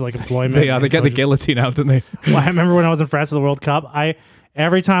comes to like employment. They get the guillotine out, don't they? Well, I remember when I was in France at the World Cup,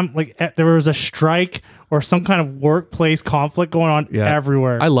 every time like there was a strike or some kind of workplace conflict going on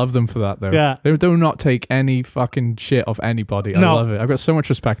everywhere. I love them for that, though. Yeah. They do not take any fucking shit off anybody. I love it. I've got so much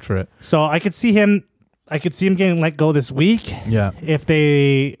respect for it. So I could see him getting let go this week. Yeah. If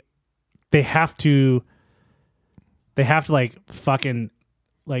they have to like fucking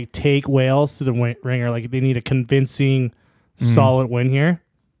like take Wales to the ringer. Like they need a convincing, solid win here.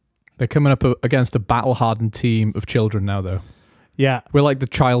 They're coming up against a battle-hardened team of children now, though. Yeah. We're like the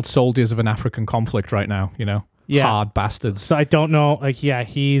child soldiers of an African conflict right now, you know? Yeah. Hard bastards. So I don't know. Like, yeah,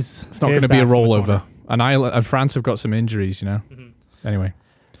 it's not going to be a rollover. And Ireland and France have got some injuries, you know? Mm-hmm. Anyway.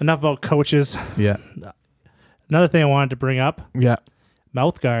 Enough about coaches. Yeah. Another thing I wanted to bring up. Yeah.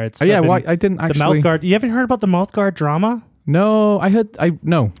 Mouth guards. Oh, yeah, I didn't actually. The mouth guard. You haven't heard about the mouth guard drama? No, I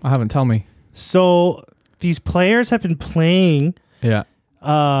haven't. Tell me. So these players have been playing in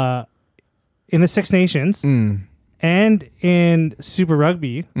the Six Nations and in Super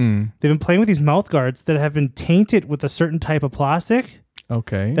Rugby. They've been playing with these mouth guards that have been tainted with a certain type of plastic.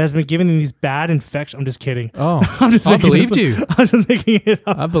 Okay. That has been giving them these bad infections. I'm just kidding. Oh, I believed you. I'm just making it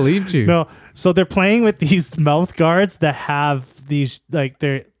up. I believed you. No. So they're playing with these mouth guards that have these, like,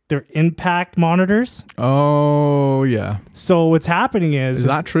 they're impact monitors. Oh, yeah. So what's happening is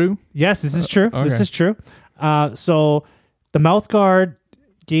that true? Yes, this is true. Okay. This is true. So the mouth guard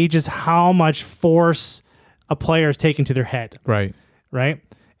gauges how much force a player is taking to their head. Right. Right.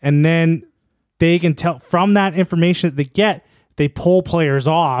 And then they can tell from that information that they get, they pull players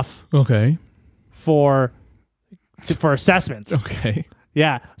off. Okay. For assessments. Okay.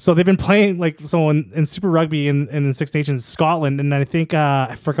 Yeah, so they've been playing in Super Rugby in Six Nations, Scotland, and I think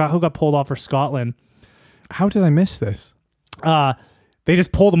I forgot who got pulled off for Scotland. How did I miss this? They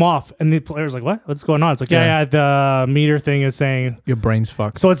just pulled them off, and the player's like, "What? What's going on?" It's like, yeah, the meter thing is saying your brain's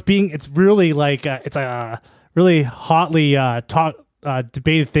fucked. So it's really it's a really hotly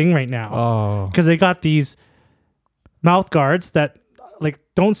debated thing right now. Because they got these mouth guards that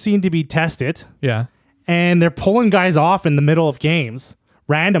don't seem to be tested. Yeah, and they're pulling guys off in the middle of games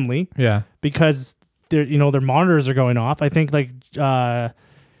randomly. Yeah, because their monitors are going off. I think what's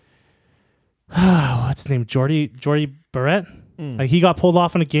his name, Jordy Barrett. He got pulled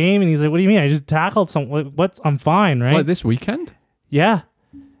off in a game, and he's like, "What do you mean? I just tackled someone. I'm fine, right?" Like this weekend? Yeah,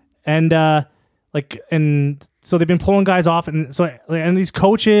 and and so they've been pulling guys off, and these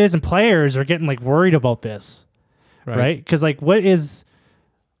coaches and players are getting worried about this, right? Because what is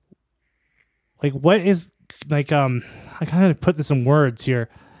I kind of put this in words here,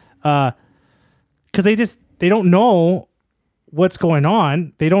 because they don't know what's going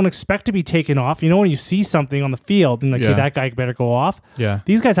on. They don't expect to be taken off. When you see something on the field and hey, that guy better go off. Yeah.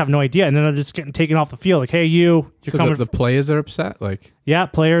 These guys have no idea, and then they're just getting taken off the field. Hey, you're coming. The players are upset. Yeah,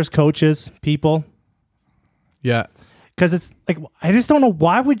 players, coaches, people. Yeah. Because it's I just don't know,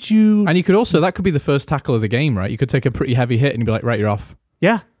 why would you? And you could also, that could be the first tackle of the game, right? You could take a pretty heavy hit and you'd be like, right, you're off.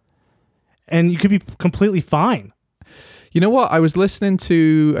 Yeah. And you could be completely fine. You know what? I was listening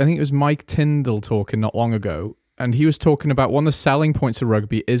to, I think it was Mike Tyndall talking not long ago. And he was talking about one of the selling points of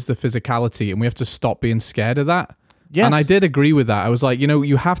rugby is the physicality, and we have to stop being scared of that. Yes. And I did agree with that. I was like,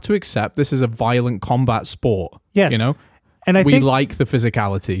 you have to accept this is a violent combat sport. Yes. And I think we think, like the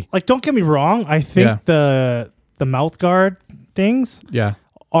physicality. Don't get me wrong. I think the mouth guard things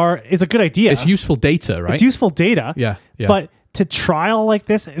is a good idea. It's useful data, right? It's useful data. Yeah. But to trial like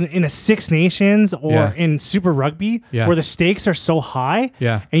this in a Six Nations or in Super Rugby where the stakes are so high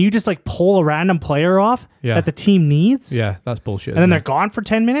and you just pull a random player off that the team needs. Yeah, that's bullshit. And then they're gone for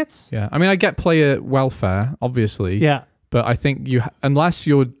 10 minutes. Yeah. I mean, I get player welfare, obviously. Yeah. But I think unless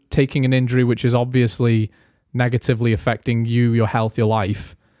you're taking an injury which is obviously negatively affecting you, your health, your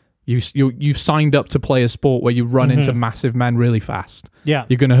life, you've signed up to play a sport where you run into massive men really fast. Yeah.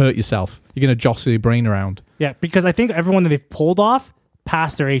 You're going to hurt yourself. You're going to jostle your brain around. Yeah, because I think everyone that they've pulled off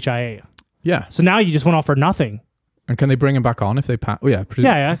passed their HIA. Yeah. So now you just went off for nothing. And can they bring them back on if they pass? Oh, yeah.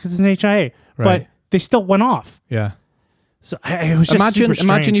 Yeah, because it's an HIA. Right. But they still went off. Yeah. So it was just super strange.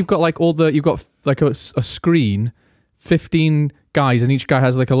 Imagine you've got you've got a screen, 15 guys, and each guy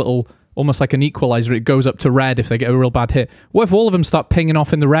has a little, almost like an equalizer. It goes up to red if they get a real bad hit. What if all of them start pinging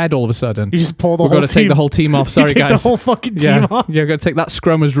off in the red all of a sudden? You just pull the whole team. We've got to take the whole team off. Sorry, guys. Take the whole fucking team off. Yeah, got to take that.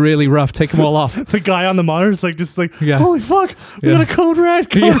 Scrum was really rough. Take them all off. The guy on the monitor's holy fuck, we got a code red.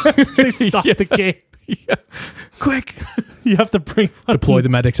 They stopped the game. Yeah. Quick. You have to deploy the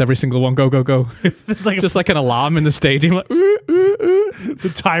medics, every single one. Go, go, go. It's just like an alarm in the stadium.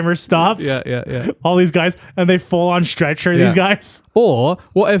 The timer stops. Yeah. All these guys, and they full on stretcher these guys. Or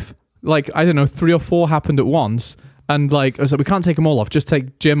what if, I don't know, 3 or 4 happened at once, and I was like, we can't take them all off. Just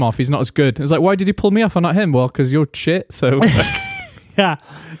take Jim off. He's not as good. It's like, why did he pull me off and not him? Well, because you're shit. So yeah,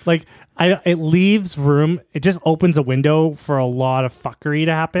 it leaves room. It just opens a window for a lot of fuckery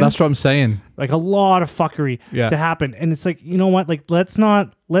to happen. That's what I'm saying. A lot of fuckery to happen. And it's you know what?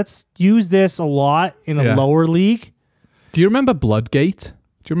 Let's use this a lot in a lower league. Do you remember Bloodgate?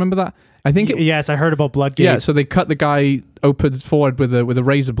 Do you remember that? I think yes, I heard about Bloodgate. Yeah, so they cut the guy open forward with a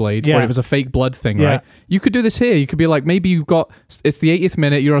razor blade, where it was a fake blood thing, right? You could do this here. You could be maybe it's the 80th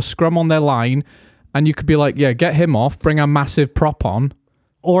minute, you're a scrum on their line, and you could be get him off, bring a massive prop on,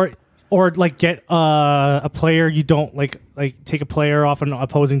 or get a player you don't take a player off an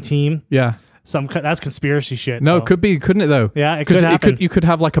opposing team. Yeah. That's conspiracy shit. No, it could be, couldn't it though? Yeah, it could happen. You could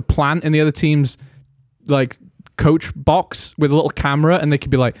have a plant in the other team's coach box with a little camera, and they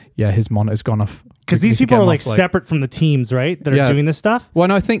could be his monitor's gone off. Because these people are separate from the teams, right? That are doing this stuff. Well,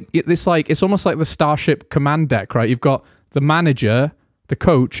 no, I think it's almost like the Starship command deck, right? You've got the manager, the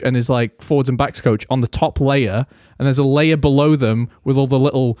coach, and his forwards and backs coach on the top layer, and there's a layer below them with all the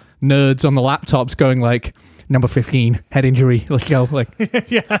little nerds on the laptops going number 15 head injury,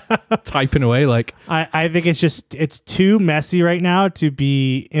 typing away. I think it's too messy right now to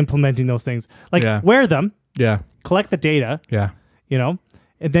be implementing those things. Wear them. Yeah. Collect the data. Yeah.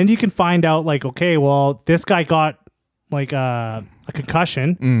 And then you can find out okay, well, this guy got a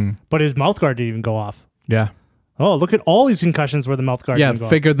concussion, but his mouth guard didn't even go off. Yeah. Oh, look at all these concussions where the mouth guard didn't go off.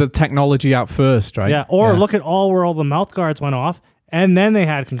 Figure the technology out first, right? Yeah. Or look at where all the mouth guards went off, and then they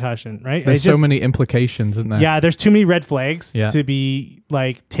had concussion, right? There's so many implications, isn't there? Yeah, there's too many red flags to be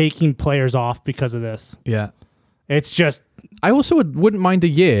taking players off because of this. Yeah. It's just I also wouldn't mind a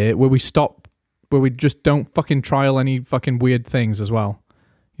year where we stop, where we just don't fucking trial any fucking weird things as well.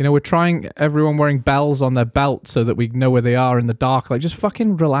 You know, we're trying everyone wearing bells on their belt so that we know where they are in the dark. Like, just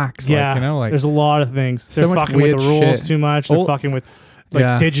fucking relax. Yeah, like, you know, like there's a lot of things. They're fucking with the rules too much. They're fucking with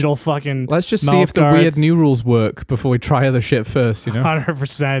digital fucking. Let's just see if the weird new rules work before we try other shit first. You know,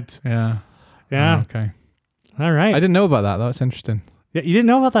 100%. Yeah. Yeah. Okay. All right. I didn't know about that. That's interesting. Yeah, you didn't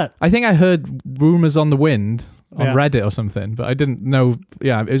know about that? I think I heard rumors on the wind on Reddit or something, but I didn't know.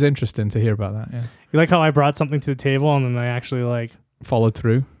 Yeah, it was interesting to hear about that. Yeah. You like how I brought something to the table and then I actually like followed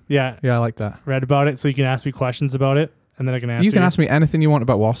through? Yeah. Yeah, I like that. Read about it so you can ask me questions about it and then I can answer you. You can ask me anything you want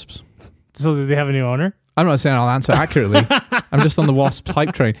about wasps. So did they have a new owner? I'm not saying I'll answer accurately. I'm just on the wasps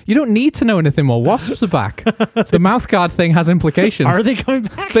hype train. You don't need to know anything more. Wasps are back. The mouthguard thing has implications. Are they coming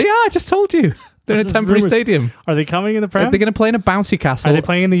back? They are. I just told you. They're in a temporary stadium. Are they coming in the Prem? Are they going to play in a bouncy castle? Are they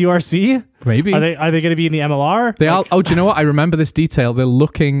playing in the URC? Maybe. Are they going to be in the MLR? They are. Oh, do you know what? I remember this detail. They're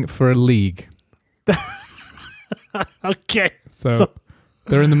looking for a league. Okay. So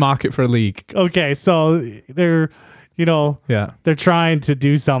they're in the market for a league. Okay, so they're, they're trying to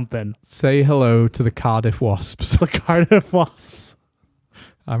do something. Say hello to the Cardiff Wasps. The Cardiff Wasps.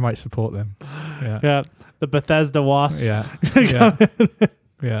 I might support them. Yeah. Yeah. The Bethesda Wasps. Yeah. Yeah.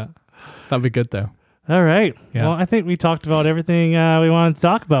 Yeah. That'd be good though. All right. Yeah. Well, I think we talked about everything we wanted to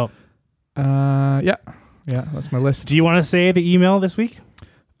talk about. Yeah. Yeah, that's my list. Do you want to say the email this week?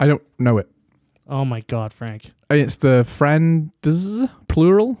 I don't know it. Oh my God, Frank. It's the friends,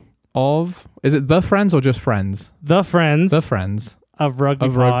 plural of, is it the friends or just friends? The friends. The friends. Of Rugby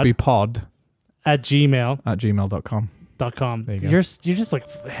Pod. Rugby Pod. At gmail. At ggmail.com. There you go. You're just like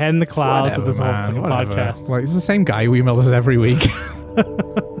head in the clouds of this whole podcast. Like, it's the same guy who emails us every week.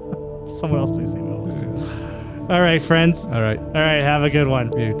 Someone else please email us. Yeah. All right, friends. All right. Have a good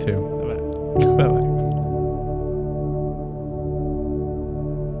one. You too. Bye-bye.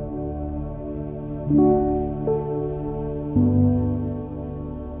 Bye-bye.